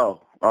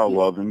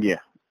well then yeah.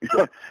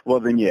 Well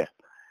then yeah.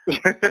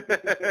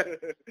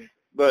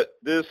 But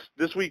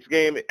this week's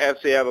game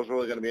at Seattle is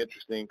really going to be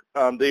interesting.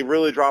 They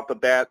really dropped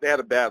they had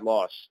a bad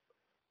loss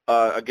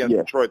against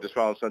Detroit this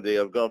following Sunday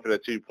of going for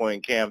that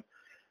 2-point Cam,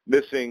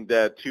 missing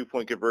that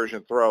 2-point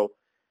conversion throw.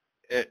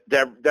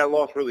 That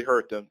loss really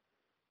hurt them.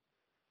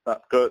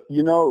 Good.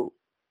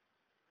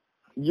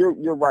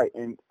 You're right,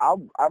 and I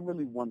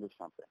really wonder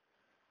something.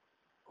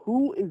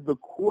 Who is the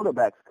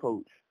quarterback's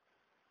coach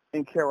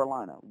in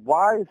Carolina?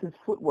 Why is his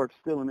footwork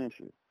still an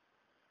issue?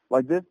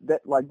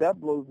 That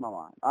blows my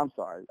mind. I'm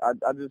sorry. I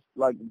just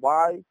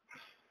why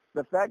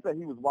the fact that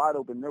he was wide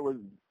open, there was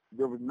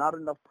not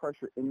enough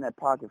pressure in that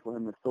pocket for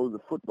him to throw the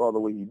football the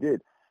way he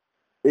did.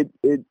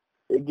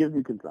 It gives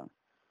me concern.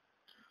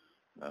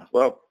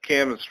 Well,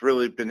 Cam has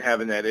really been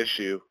having that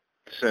issue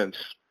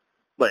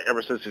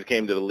ever since he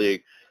came to the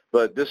league.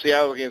 But this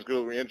Seattle game is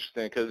going to be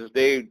interesting because if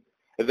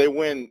they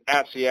win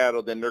at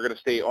Seattle, then they're going to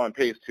stay on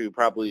pace to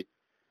probably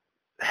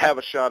have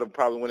a shot of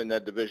probably winning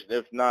that division.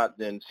 If not,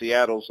 then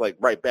Seattle's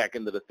right back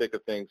into the thick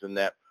of things in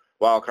that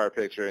wild card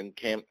picture, and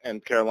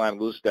Carolina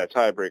loses that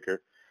tiebreaker.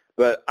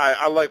 But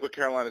I like what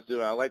Carolina's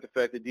doing. I like the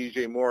fact that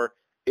DJ Moore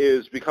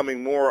is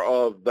becoming more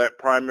of that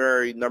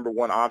primary number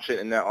 1 option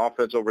in that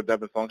offense over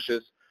Devin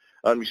Funchess.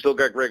 You still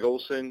got Greg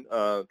Olsen.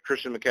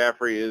 Christian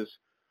McCaffrey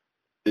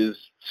is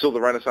still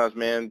the Renaissance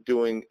man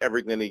doing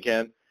everything he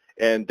can.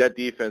 And that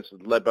defense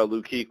is led by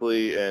Luke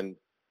Kuechly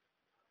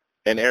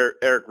and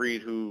Eric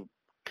Reed, who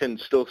can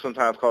still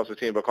sometimes cost the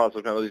team, but cost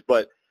the penalties.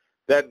 But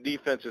that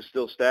defense is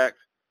still stacked.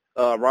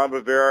 Ron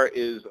Rivera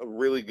is a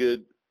really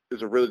good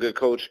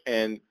coach,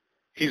 and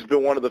he's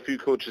been one of the few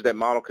coaches that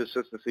model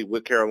consistency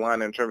with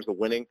Carolina in terms of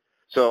winning.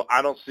 So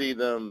I don't see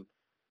them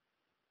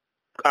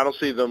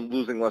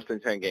losing less than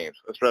 10 games,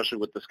 especially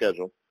with the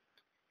schedule.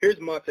 Here's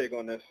my take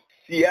on this.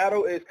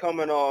 Seattle is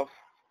coming off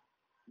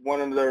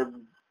one of their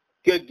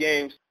good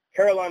games.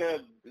 Carolina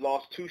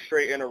lost 2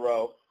 straight in a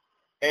row,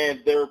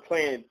 and they're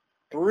playing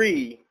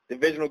 3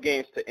 divisional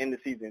games to end the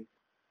season.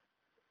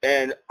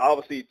 And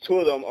obviously 2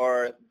 of them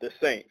are the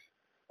Saints,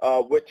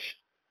 which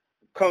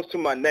comes to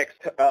my next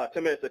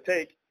 10 minutes to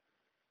take.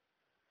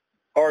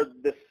 Are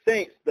the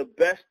Saints the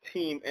best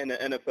team in the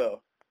NFL?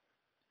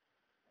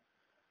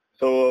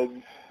 So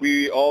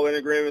we all in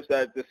agreement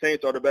that the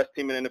Saints are the best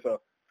team in the NFL?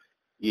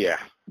 Yeah.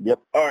 Yep.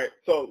 All right,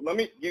 so let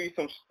me give you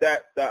some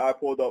stats that I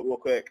pulled up real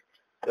quick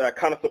that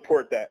kind of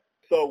support that.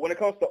 So when it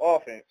comes to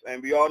offense,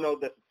 and we all know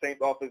that the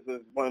Saints offense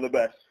is one of the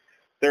best,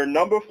 they're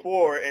number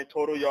 4 in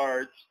total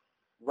yards.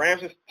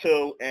 Rams is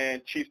 2,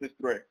 and Chiefs is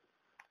 3.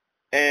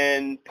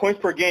 And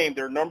points per game,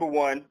 they're number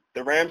 1.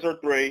 The Rams are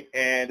 3,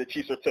 and the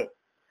Chiefs are 2.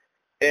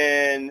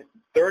 And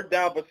third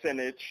down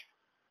percentage,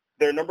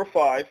 they're number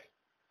 5.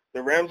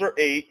 The Rams are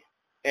 8,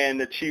 and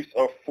the Chiefs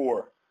are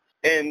 4.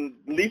 And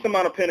least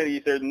amount of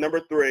penalties, they're number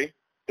 3.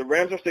 The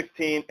Rams are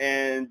 16,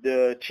 and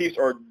the Chiefs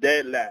are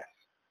dead last.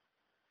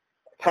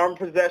 Time of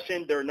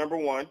possession, they're number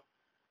 1.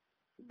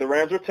 The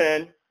Rams are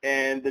 10,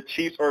 and the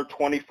Chiefs are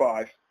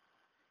 25.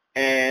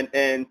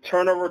 And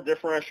turnover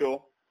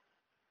differential,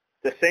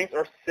 the Saints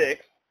are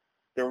 6,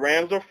 the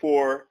Rams are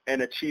 4,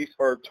 and the Chiefs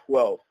are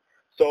 12.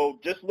 So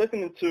just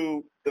listening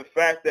to the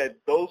fact that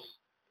those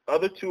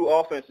other 2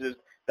 offenses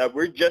that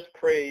we just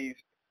praised,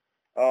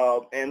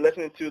 and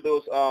listening to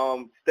those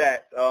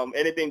stats,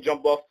 anything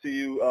jump off to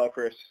you,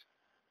 Chris?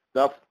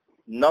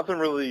 Nothing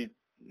really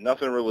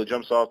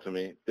jumps off to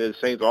me. The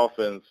Saints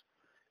offense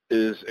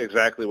is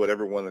exactly what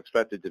everyone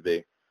expected to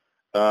be,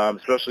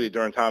 especially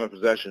during time of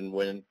possession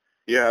when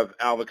You have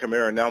Alvin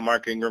Kamara. Now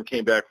Mark Ingram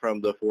came back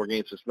from the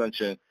 4-game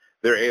suspension.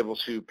 They're able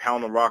to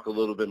pound the rock a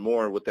little bit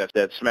more with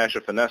that smash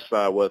of finesse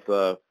style with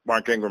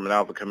Mark Ingram and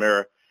Alvin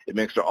Kamara. It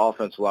makes their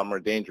offense a lot more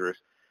dangerous.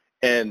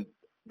 And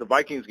the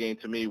Vikings game,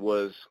 to me,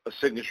 was a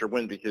signature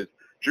win because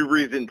Drew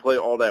Brees didn't play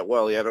all that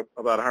well. He had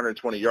about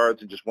 120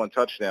 yards and just 1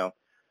 touchdown.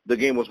 The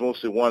game was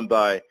mostly won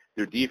by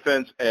their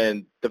defense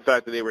and the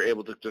fact that they were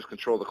able to just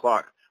control the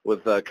clock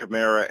with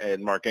Kamara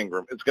and Mark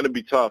Ingram. It's going to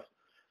be tough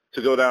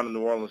to go down to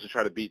New Orleans and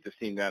try to beat this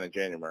team down in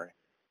January.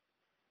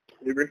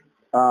 You agree?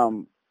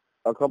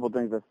 A couple of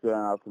things that stood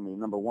out to me.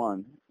 Number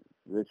one,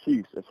 the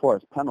Chiefs, as far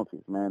as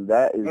penalties, man,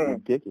 that is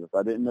ridiculous.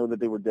 I didn't know that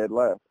they were dead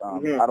last.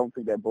 I don't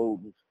think that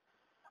bodes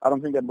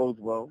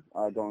well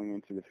going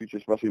into the future,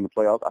 especially in the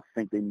playoffs. I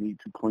think they need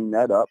to clean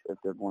that up if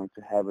they're going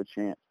to have a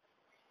chance,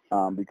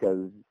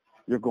 because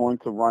you're going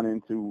to run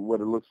into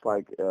what it looks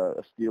like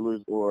a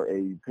Steelers or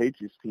a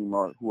Patriots team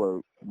who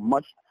are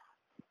much,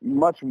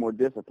 much more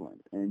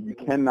disciplined, and you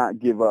cannot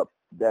give up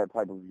that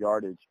type of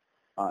yardage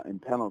in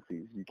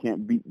penalties. You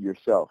can't beat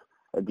yourself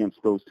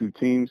against those two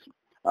teams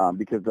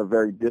because they're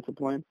very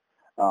disciplined.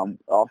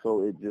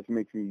 Also, it just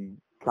makes me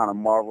kind of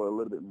marvel a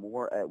little bit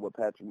more at what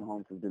Patrick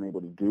Mahomes has been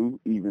able to do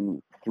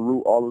even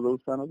through all of those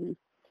penalties.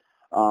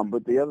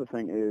 But the other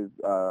thing is,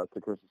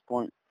 to Chris's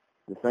point,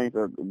 the Saints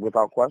are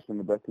without question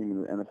the best team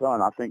in the NFL,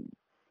 and I think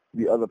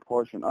the other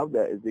portion of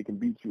that is they can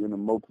beat you in a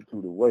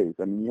multitude of ways.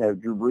 I mean, you have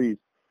Drew Brees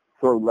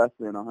throw less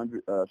than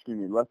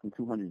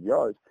 200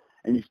 yards,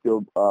 and you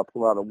still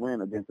pull out a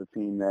win against a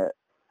team that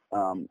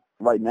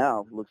right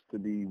now looks to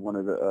be one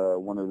of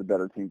the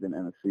better teams in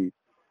the NFC.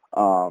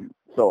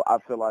 So I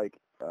feel like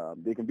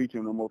they can beat you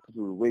in a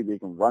multitude of ways. They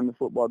can run the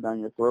football down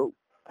your throat,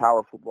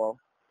 power football.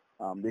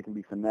 They can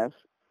be finesse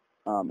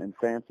and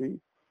fancy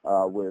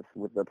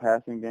with their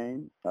passing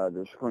game,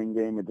 their screen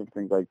game, and different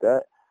things like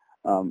that.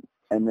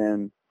 And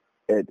then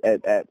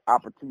at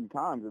opportune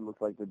times, it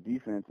looks like the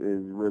defense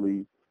is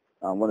really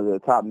one of the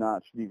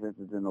top-notch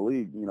defenses in the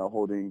league,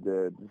 holding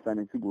the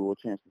defending Super Bowl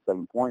champs to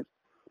 7 points.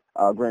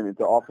 Granted,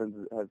 the offense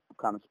has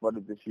kind of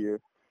sputtered this year,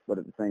 but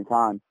at the same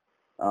time,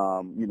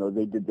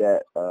 they did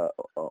that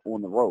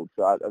on the road.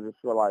 So I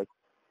just feel like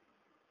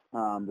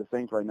the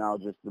Saints right now are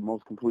just the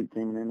most complete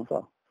team in the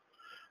NFL.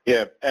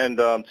 Yeah, and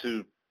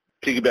to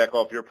piggyback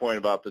off your point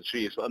about the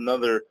Chiefs,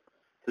 another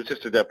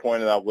statistic that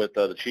pointed out with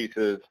the Chiefs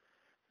is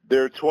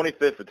they're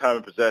 25th in time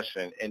of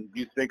possession, and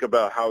you think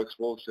about how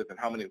explosive and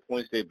how many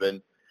points they've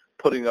been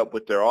putting up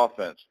with their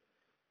offense.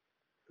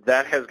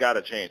 That has got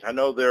to change. I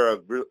know they're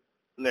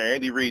an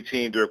Andy Reid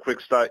team. They're a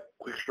quick strike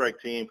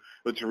team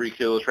with Tyreek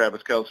Hill,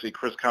 Travis Kelce,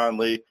 Chris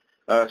Conley,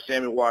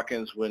 Sammy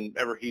Watkins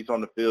whenever he's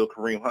on the field,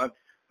 Kareem Hunt.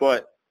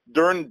 But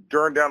during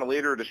down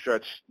later the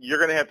stretch, you're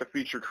going to have to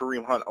feature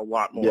Kareem Hunt a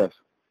lot more. Yes,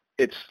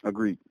 it's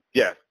agreed.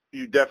 Yeah,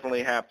 you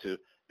definitely have to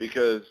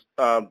because,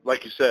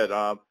 like you said,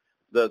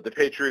 the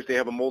Patriots they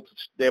have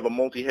a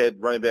multi-head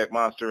running back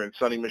monster in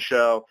Sonny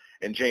Michel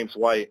and James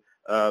White.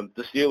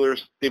 The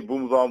Steelers they've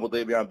moved on with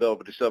Le'Veon Bell,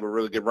 but they still have a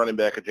really good running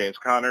back of James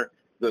Conner.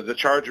 The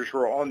Chargers who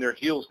are on their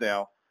heels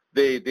now,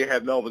 they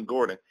have Melvin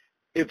Gordon.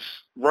 It's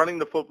running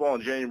the football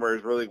in January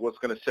is really what's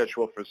going to set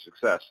you up for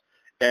success,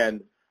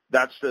 and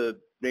that's the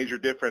major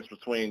difference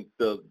between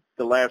the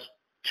last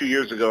 2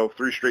 years ago,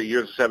 3 straight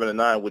years of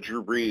 7-9 with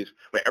Drew Brees,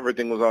 where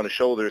everything was on his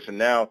shoulders, and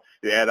now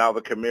you add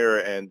Alvin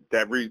Kamara, and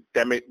that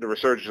made the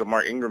resurgence of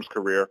Mark Ingram's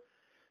career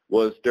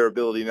was their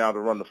ability now to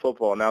run the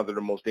football. Now they're the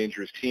most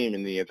dangerous team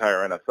in the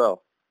entire NFL.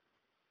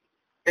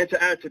 And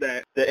to add to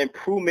that, the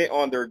improvement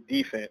on their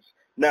defense.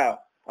 Now,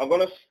 I'm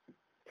going to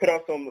put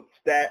out some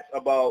stats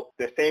about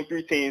the same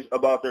 3 teams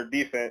about their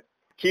defense.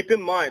 Keep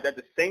in mind that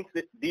the Saints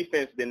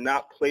defense did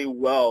not play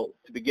well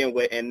to begin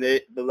with, and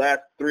the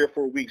last 3 or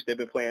 4 weeks they've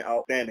been playing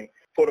outstanding.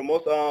 For the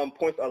most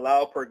points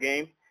allowed per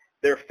game,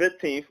 they're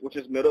 15th, which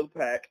is middle of the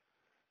pack.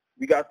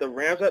 We got the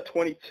Rams at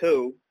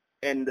 22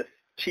 and the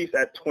Chiefs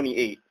at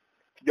 28.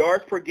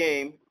 Yards per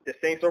game, the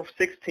Saints are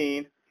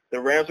 16, the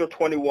Rams are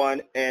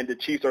 21, and the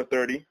Chiefs are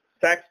 30.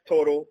 Sacks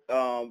total,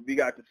 we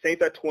got the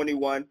Saints at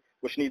 21,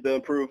 which need to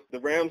improve. The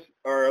Rams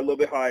are a little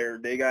bit higher.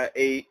 They got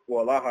 8,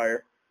 well, a lot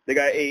higher. They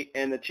got 8,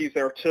 and the Chiefs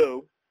are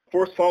 2.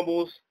 Forced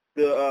fumbles,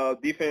 the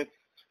defense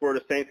for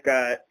the Saints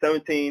got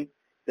 17.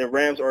 The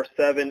Rams are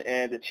 7,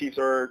 and the Chiefs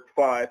are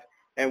 5.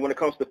 And when it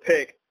comes to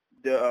pick,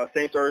 the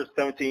Saints are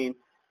 17,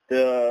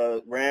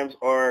 the Rams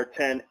are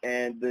 10,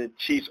 and the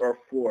Chiefs are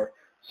 4.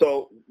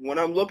 So when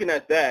I'm looking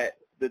at that,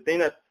 the thing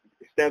that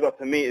stands out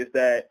to me is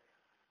that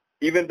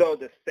even though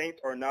the Saints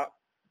are not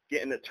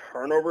getting the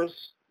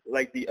turnovers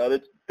like the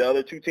other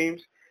 2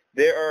 teams,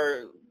 they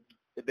are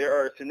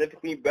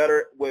significantly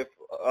better with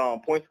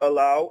points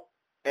allowed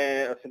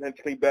and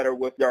significantly better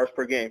with yards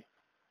per game.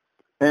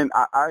 And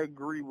I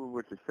agree with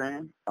what you're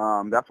saying.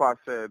 That's why I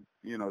said,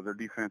 their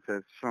defense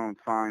has shown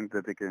signs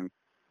that they can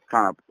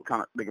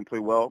they can play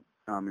well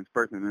in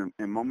spurts and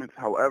in moments.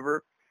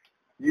 However,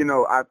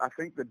 I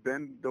think the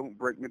bend don't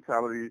break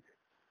mentality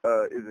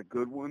is a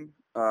good one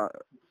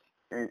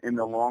in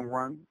the long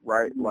run,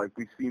 right? Like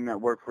we've seen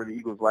that work for the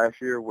Eagles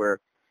last year, where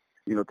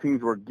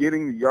teams were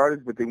getting the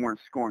yardage, but they weren't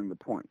scoring the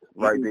points,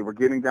 right? Mm-hmm. They were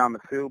getting down the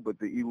field, but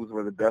the Eagles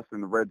were the best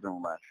in the red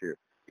zone last year.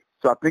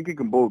 So I think it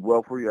can bode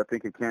well for you. I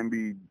think it can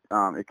be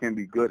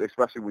good,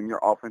 especially when your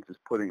offense is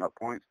putting up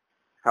points.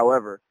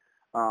 However,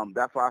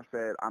 that's why I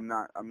said I'm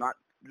not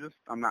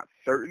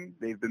certain.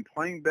 They've been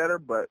playing better,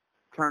 but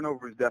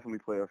turnovers definitely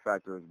play a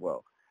factor as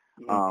well.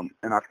 Mm-hmm.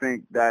 And I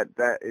think that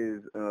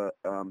is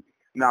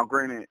now,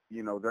 granted,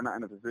 they're not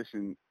in a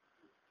position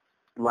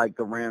like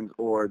the Rams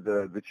or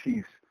the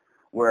Chiefs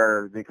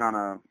where they kind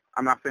of,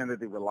 I'm not saying that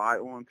they rely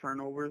on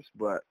turnovers,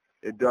 but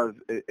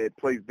it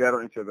plays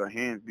better into their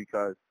hands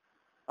because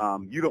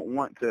you don't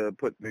want to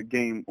put the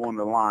game on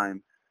the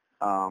line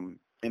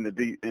in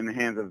the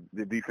hands of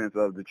the defense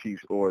of the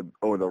Chiefs or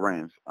the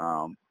Rams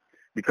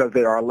because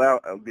they're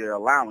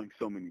allowing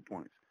so many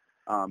points.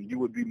 You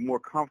would be more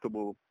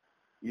comfortable,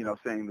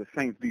 saying the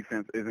Saints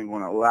defense isn't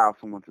going to allow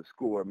someone to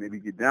score, maybe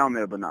get down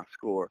there but not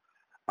score.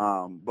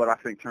 But I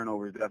think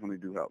turnovers definitely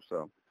do help.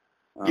 So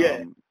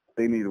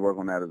they need to work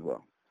on that as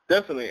well.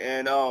 Definitely.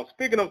 And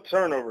speaking of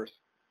turnovers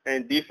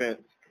and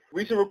defense,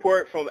 recent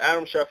report from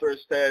Adam Schefter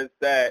says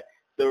that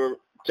the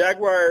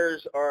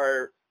Jaguars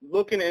are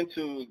looking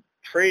into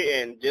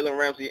trading Jalen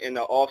Ramsey in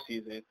the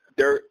offseason.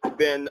 There have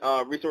been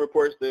recent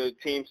reports the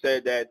team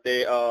said that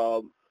they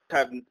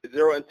have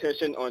zero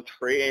intention on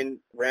trading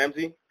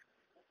Ramsey.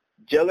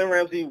 Jalen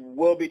Ramsey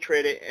will be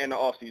traded in the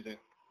offseason.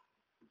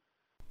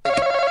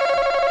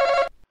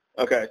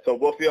 Okay, so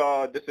both of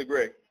y'all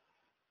disagree.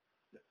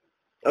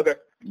 Okay.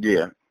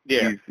 Yeah.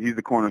 He's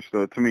the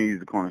cornerstone. To me, he's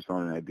the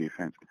cornerstone in that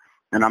defense.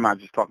 And I'm not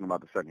just talking about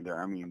the secondary.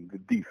 I mean the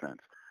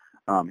defense.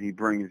 He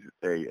brings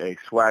a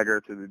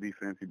swagger to the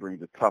defense. He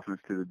brings a toughness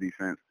to the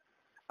defense.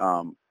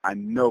 I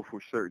know for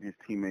certain his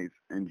teammates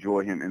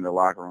enjoy him in the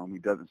locker room. He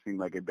doesn't seem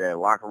like a bad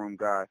locker room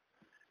guy.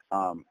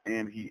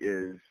 And he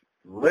is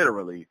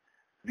literally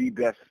the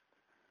best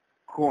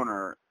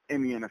corner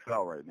in the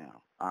NFL right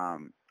now.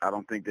 I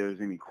don't think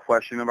there's any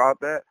question about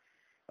that.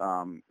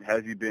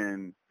 Has he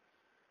been,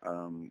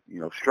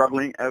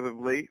 struggling as of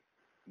late?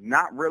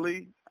 Not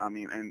really. I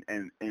mean,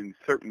 and in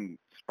certain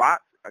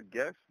spots, I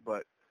guess,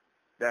 but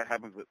that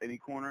happens with any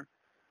corner.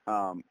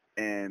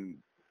 And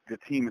the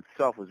team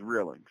itself is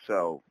reeling.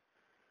 So,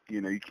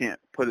 you can't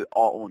put it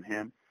all on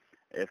him.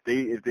 If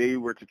they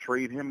were to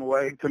trade him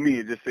away, to me,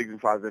 it just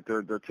signifies that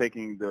they're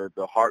taking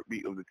the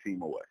heartbeat of the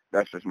team away.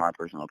 That's just my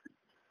personal opinion.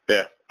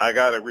 Yeah, I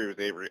got to agree with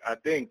Avery. I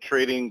think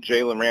trading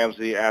Jalen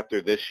Ramsey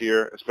after this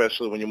year,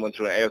 especially when you went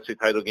to an AFC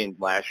title game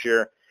last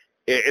year,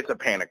 it's a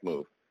panic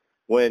move.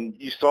 When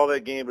you saw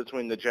that game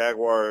between the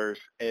Jaguars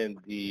and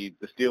the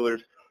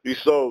Steelers, you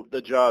saw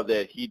the job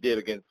that he did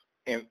against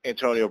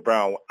Antonio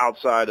Brown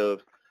outside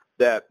of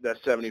that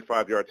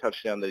 75-yard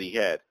touchdown that he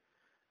had.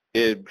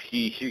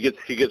 He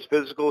gets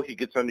physical. He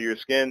gets under your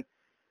skin.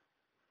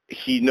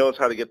 He knows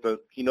how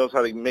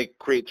to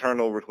create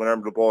turnovers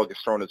whenever the ball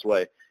gets thrown his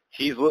way.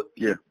 He's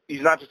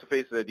not just the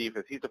face of the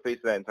defense. He's the face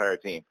of that entire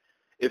team.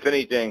 If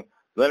anything,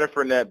 Leonard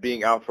Fournette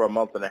being out for a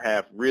month and a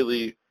half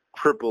really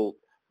crippled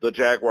the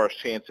Jaguars'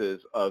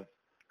 chances of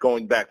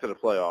going back to the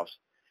playoffs.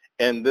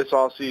 And this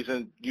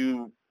offseason,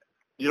 you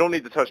don't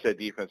need to touch that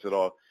defense at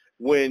all.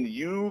 When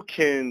you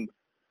can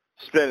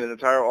spend an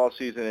entire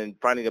offseason in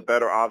finding a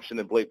better option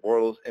than Blake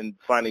Bortles and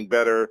finding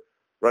better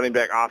running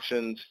back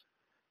options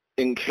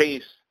in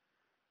case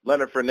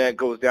Leonard Fournette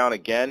goes down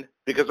again,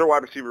 because their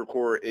wide receiver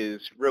core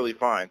is really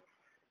fine,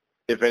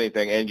 if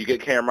anything, and you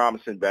get Cam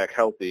Robinson back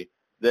healthy,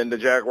 then the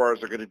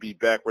Jaguars are going to be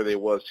back where they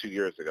was 2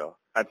 years ago.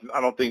 I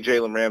don't think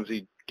Jalen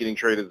Ramsey getting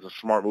traded is a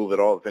smart move at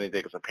all. If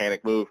anything, it's a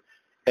panic move,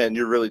 and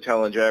you're really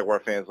telling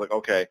Jaguar fans, like,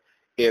 okay,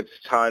 it's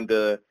time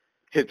to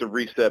hit the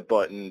reset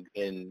button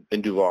in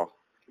Duval.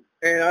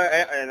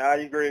 And I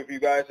agree with you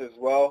guys as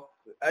well.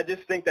 I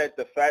just think that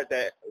the fact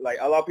that, like,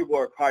 a lot of people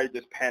are probably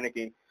just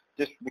panicking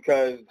just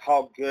because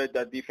how good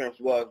that defense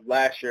was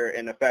last year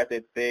and the fact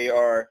that they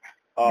are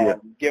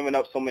giving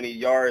up so many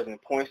yards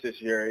and points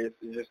this year is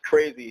just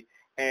crazy.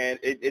 And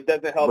it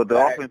doesn't help. But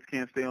the offense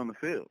can't stay on the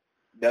field.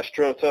 That's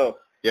true, too.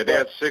 Yeah, they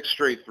had 6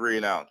 straight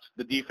 3-and-outs.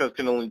 The defense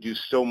can only do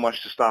so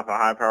much to stop a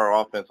high-power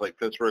offense like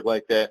Pittsburgh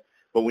like that.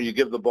 But when you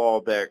give the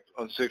ball back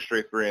on 6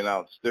 straight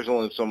 3-and-outs, there's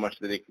only so much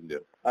that they can do.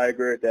 I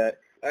agree with that.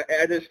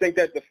 I just think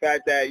that the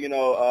fact that,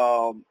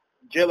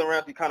 Jalen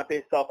Ramsey kind of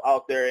put himself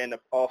out there in the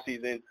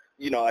offseason,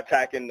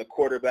 attacking the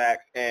quarterbacks,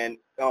 and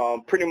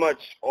pretty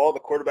much all the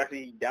quarterbacks that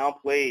he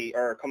downplayed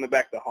are coming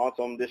back to haunt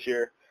him this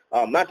year.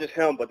 Not just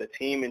him, but the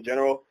team in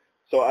general.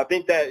 So I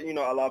think that, a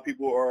lot of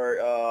people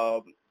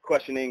are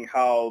questioning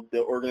how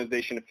the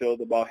organization feels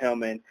about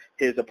him and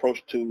his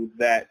approach to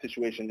that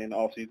situation in the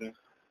offseason.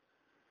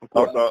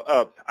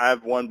 Also, I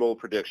have one bold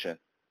prediction.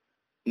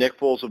 Nick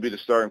Foles will be the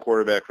starting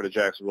quarterback for the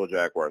Jacksonville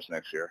Jaguars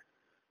next year.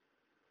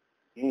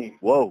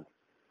 Whoa.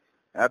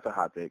 That's a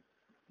hot take.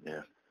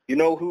 Yeah. You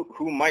know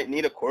who might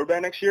need a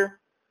quarterback next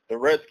year? The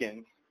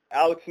Redskins.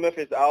 Alex Smith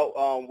is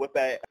out with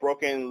that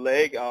broken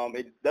leg.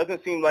 It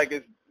doesn't seem like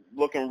it's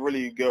looking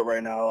really good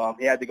right now.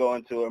 He had to go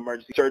into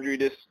emergency surgery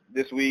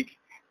this week,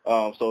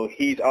 so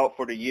he's out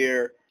for the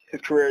year.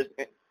 His career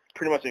is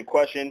pretty much in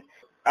question.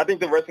 I think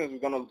the Redskins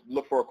are going to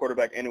look for a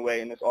quarterback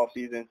anyway in this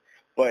offseason.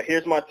 But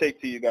here's my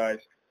take to you guys.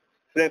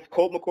 Since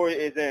Colt McCoy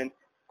is in,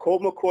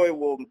 Colt McCoy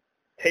will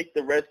take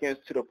the Redskins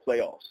to the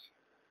playoffs.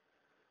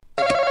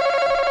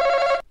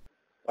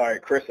 All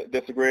right, Chris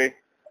disagree,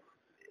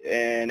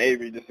 and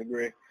Avery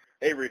disagree.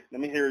 Avery,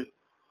 let me hear you.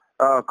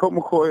 Colt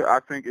McCoy, I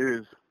think,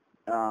 is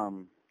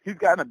he's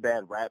gotten a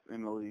bad rap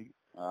in the league.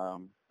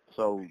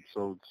 So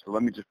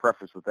let me just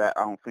preface with that.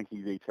 I don't think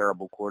he's a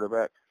terrible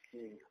quarterback.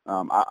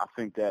 I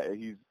think that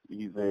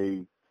he's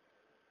a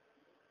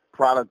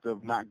product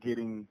of not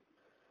getting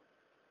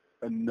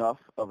enough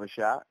of a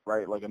shot,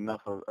 right? Like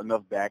enough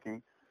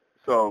backing.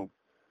 So,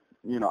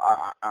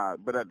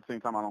 but at the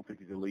same time, I don't think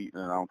he's elite,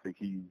 and I don't think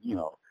he,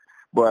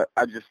 but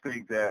I just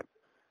think that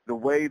the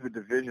way the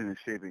division is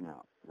shaping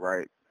out,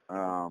 right?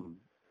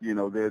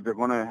 They're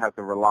going to have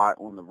to rely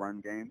on the run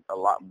game a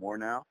lot more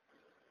now,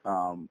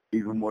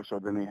 even more so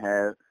than they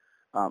had.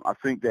 I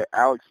think that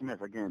Alex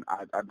Smith, again,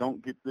 I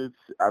don't get this.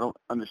 I don't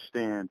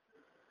understand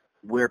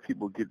where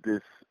people get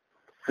this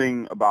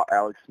thing about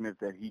Alex Smith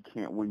that he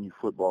can't win you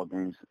football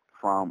games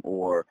from,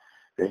 or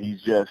that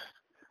he's just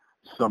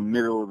some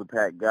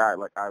middle-of-the-pack guy.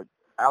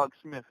 Alex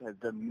Smith has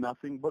done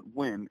nothing but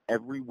win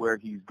everywhere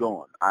he's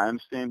gone. I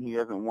understand he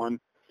hasn't won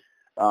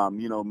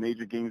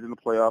major games in the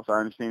playoffs. I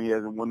understand he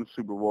hasn't won the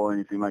Super Bowl or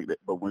anything like that.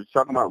 But when it's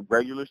talking about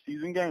regular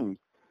season games,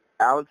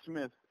 Alex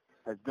Smith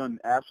has done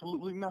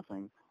absolutely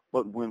nothing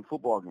but win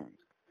football games,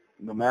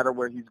 no matter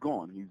where he's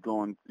gone. He's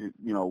gone,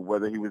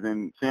 whether he was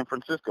in San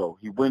Francisco,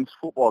 he wins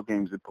football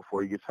games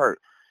before he gets hurt.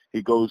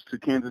 He goes to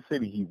Kansas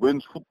City, he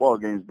wins football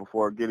games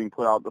before getting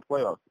put out the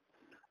playoffs.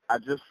 I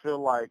just feel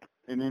like,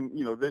 and then,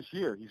 this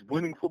year, he's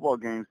winning football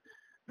games.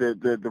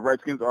 The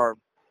Redskins are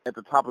at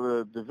the top of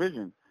the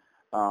division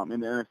in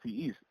the NFC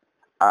East.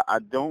 I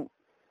don't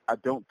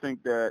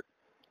think that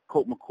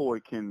Colt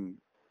McCoy can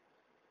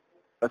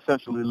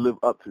essentially live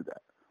up to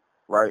that,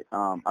 right?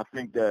 I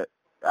think that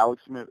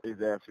Alex Smith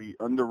is actually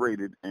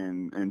underrated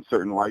in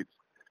certain lights,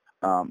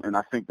 and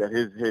I think that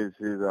his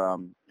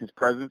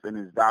presence and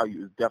his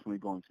value is definitely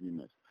going to be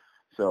missed.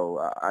 So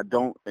I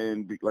don't,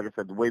 and like I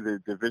said, the way the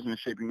division is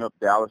shaping up,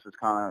 Dallas has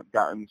kind of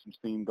gotten some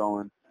steam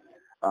going.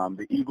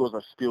 The Eagles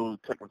are still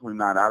technically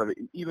not out of it.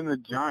 And even the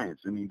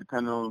Giants,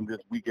 depending on this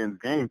weekend's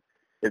game,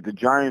 if the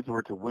Giants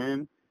were to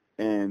win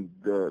and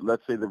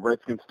let's say the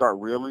Redskins start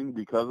reeling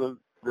because of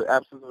the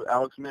absence of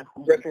Alex Smith,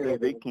 who's to say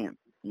they can't,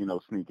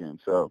 sneak in?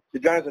 So the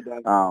Giants are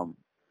done.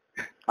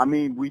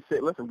 We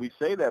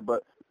say that,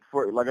 but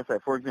like I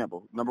said, for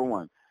example, number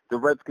one, the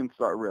Redskins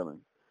start reeling.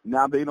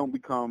 Now they don't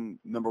become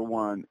number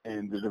one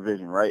in the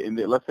division, right? And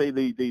let's say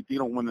they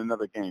don't win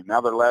another game.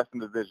 Now they're last in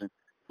the division.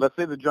 Let's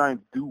say the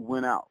Giants do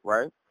win out,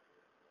 right?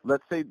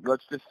 Let's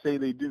just say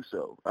they do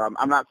so.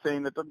 I'm not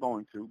saying that they're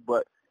going to,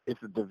 but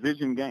it's a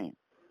division game,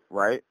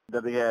 right,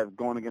 that they have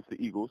going against the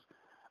Eagles,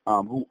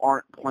 who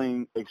aren't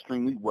playing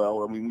extremely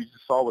well. We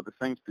just saw what the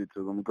Saints did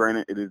to them.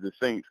 Granted, it is the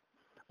Saints,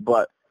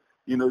 but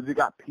they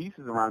got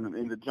pieces around them,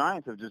 and the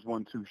Giants have just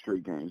won 2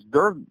 straight games.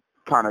 They're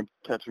kind of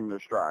catching their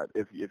stride,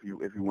 if you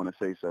want to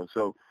say so.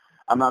 So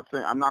I'm not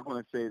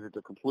going to say that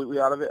they're completely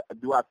out of it.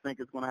 Do I think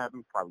it's going to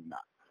happen? Probably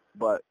not.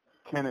 But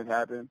can it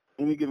happen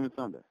any given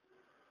Sunday?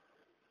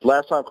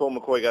 Last time Colt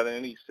McCoy got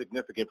any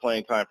significant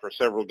playing time for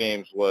several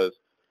games was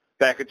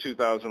back in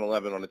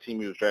 2011 on the team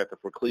he was drafted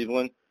for,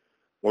 Cleveland,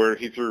 where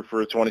he threw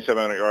for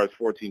 2,700 yards,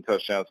 14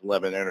 touchdowns,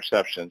 11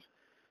 interceptions.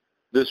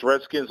 This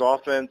Redskins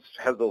offense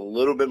has a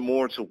little bit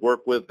more to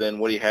work with than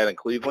what he had in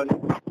Cleveland.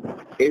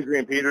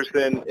 Adrian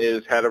Peterson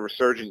has had a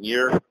resurgent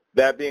year.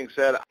 That being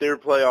said, their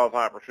playoff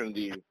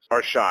opportunities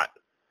are shot.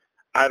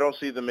 I don't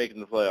see them making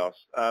the playoffs.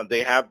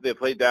 They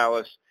played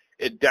Dallas.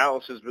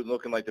 Dallas has been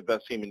looking like the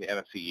best team in the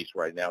NFC East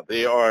right now.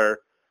 They are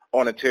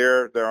on a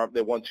tear.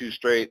 They won 2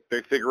 straight.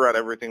 They figure out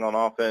everything on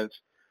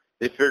offense.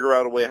 They figure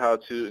out a way how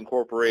to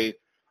incorporate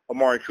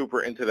Amari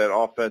Cooper into that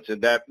offense,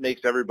 and that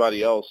makes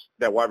everybody else,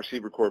 that wide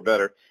receiver core,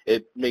 better.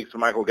 It makes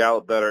Michael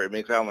Gallup better. It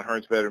makes Allen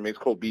Hurns better. It makes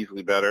Cole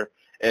Beasley better.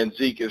 And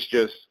Zeke is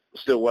just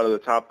still one of the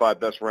top 5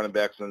 best running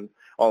backs in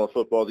all of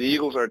football. The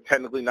Eagles are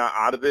technically not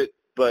out of it,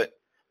 but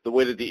the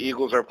way that the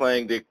Eagles are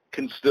playing, they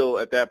can still,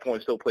 at that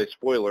point, still play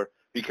spoiler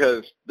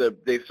because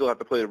they still have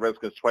to play the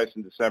Redskins twice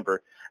in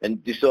December, and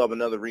they still have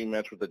another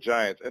rematch with the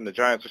Giants, and the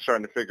Giants are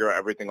starting to figure out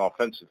everything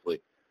offensively.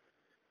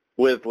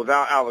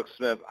 Without Alex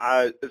Smith,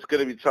 it's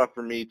going to be tough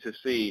for me to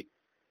see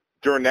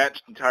during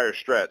that entire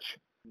stretch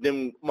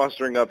them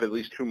mustering up at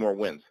least 2 more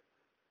wins.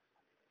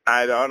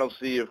 I don't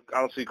see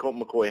Colt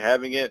McCoy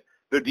having it.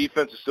 Their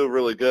defense is still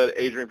really good.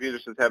 Adrian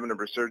Peterson's having a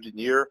resurgent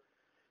year.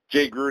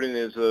 Jay Gruden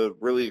is a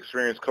really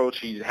experienced coach.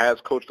 He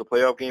has coached a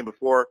playoff game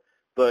before,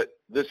 but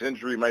this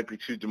injury might be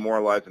too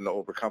demoralizing to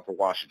overcome for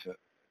Washington.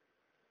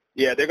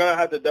 Yeah, they're going to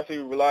have to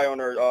definitely rely on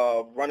their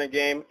running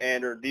game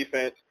and their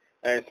defense.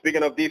 And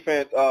speaking of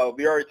defense,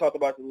 we already talked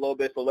about this a little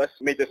bit, so let's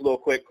make this a little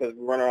quick because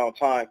we're running out of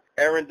time.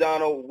 Aaron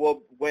Donald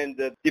will win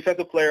the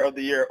Defensive Player of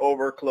the Year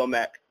over Khalil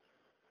Mack.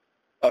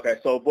 Okay,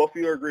 so both of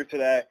you agree to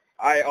that.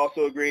 I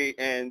also agree,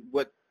 and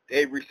what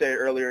Avery said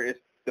earlier is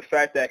the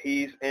fact that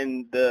he's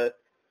in the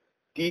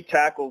D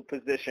tackle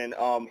position.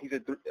 He's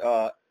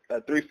a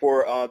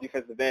 3-4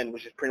 defensive end,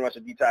 which is pretty much a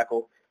D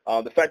tackle.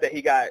 The fact that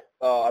he got,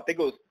 I think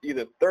it was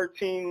either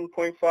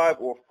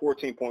 13.5 or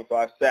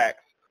 14.5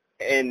 sacks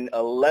in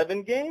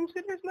 11 games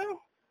it is now.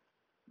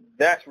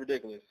 That's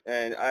ridiculous,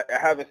 and I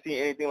haven't seen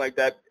anything like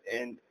that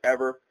in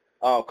ever.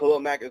 Khalil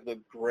Mack is a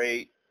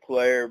great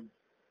player,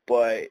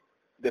 but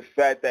the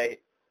fact that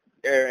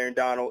Aaron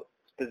Donald's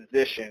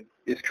position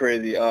is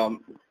crazy.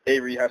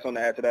 Avery, you have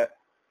something to add to that?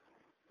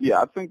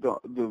 Yeah, I think the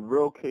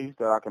real case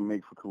that I can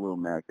make for Khalil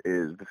Mack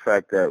is the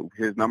fact that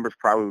his numbers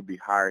probably would be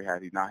higher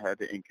had he not had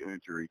the ankle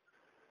injury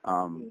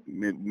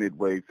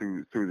midway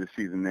through the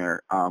season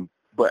there.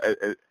 But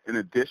in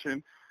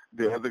addition,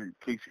 the other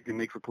case you can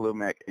make for Khalil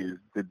Mack is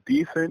the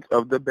defense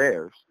of the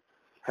Bears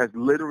has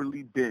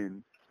literally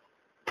been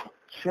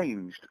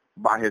changed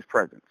by his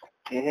presence.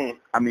 Mm-hmm.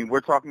 I mean,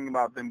 we're talking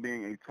about them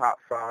being a top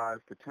 5,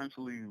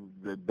 potentially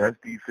the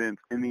best defense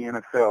in the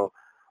NFL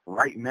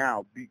right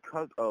now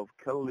because of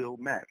Khalil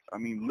Mack. I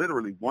mean,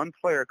 literally one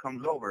player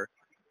comes over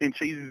and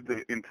changes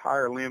the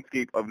entire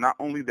landscape of not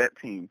only that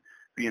team,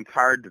 the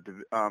entire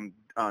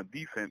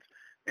defense,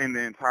 and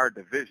the entire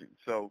division.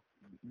 So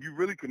you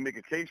really could make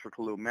a case for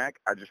Khalil Mack.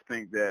 I just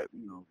think that,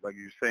 like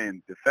you're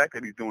saying, the fact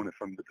that he's doing it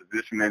from the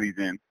position that he's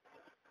in,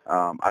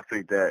 I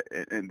think that,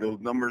 and those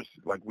numbers,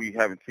 like we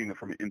haven't seen it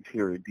from an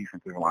interior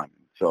defensive lineman.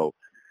 So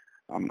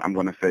I'm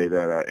going to say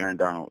that Aaron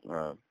Donald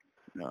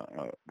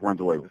runs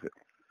away with it.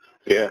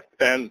 Yeah,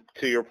 and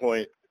to your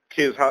point,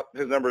 his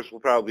numbers will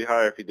probably be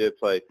higher if he did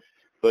play.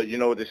 But you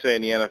know what they say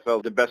in the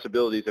NFL, the best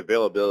ability is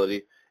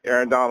availability.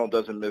 Aaron Donald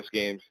doesn't miss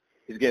games.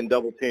 He's getting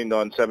double-teamed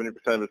on 70%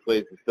 of his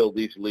plays and still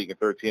leads the league in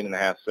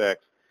 13.5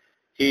 sacks.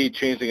 He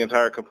changed the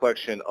entire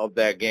complexion of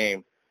that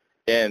game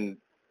and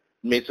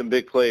made some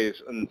big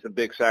plays and some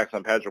big sacks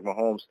on Patrick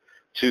Mahomes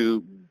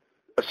to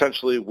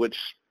essentially which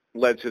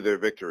led to their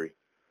victory.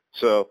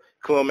 So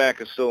Khalil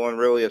Mack is still on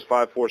really has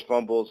 5 forced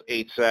fumbles,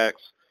 8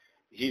 sacks.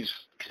 He's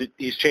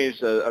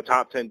changed a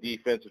top 10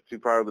 defense to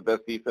probably the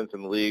best defense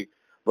in the league.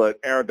 But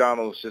Aaron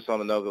Donald is just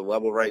on another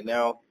level right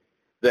now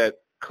that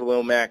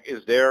Khalil Mack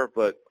is there,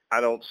 but I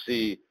don't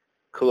see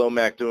Khalil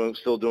Mack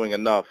still doing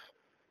enough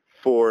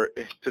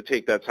to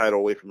take that title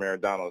away from Aaron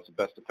Donald as the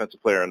best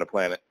defensive player on the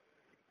planet.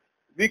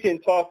 We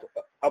can talk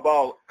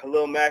about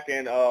Khalil Mack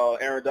and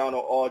Aaron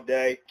Donald all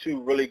day,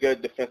 2 really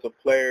good defensive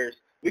players.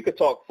 We could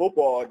talk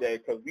football all day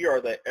because we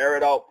are the Air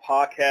It Out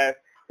podcast.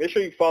 Make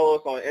sure you follow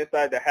us on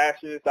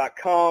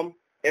InsideTheHashes.com,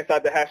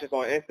 Inside the Hashes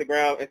on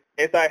Instagram,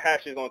 Inside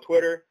Hashes on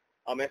Twitter,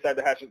 Inside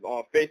the Hashes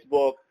on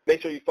Facebook.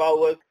 Make sure you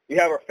follow us. We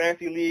have our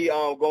fantasy league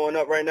going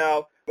up right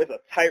now. It's a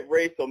tight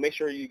race, so make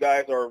sure you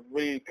guys are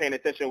really paying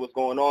attention to what's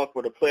going on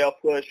for the playoff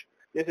push.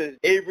 This is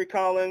Avery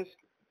Collins,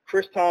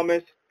 Chris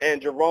Thomas,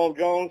 and Jerome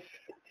Jones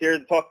here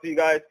to talk to you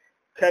guys.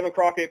 Kevin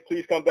Crockett,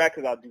 please come back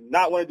because I do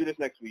not want to do this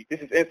next week. This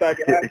is Inside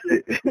the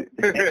Hashes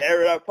and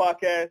Air It Out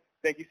podcast.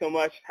 Thank you so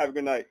much. Have a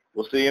good night.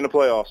 We'll see you in the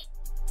playoffs.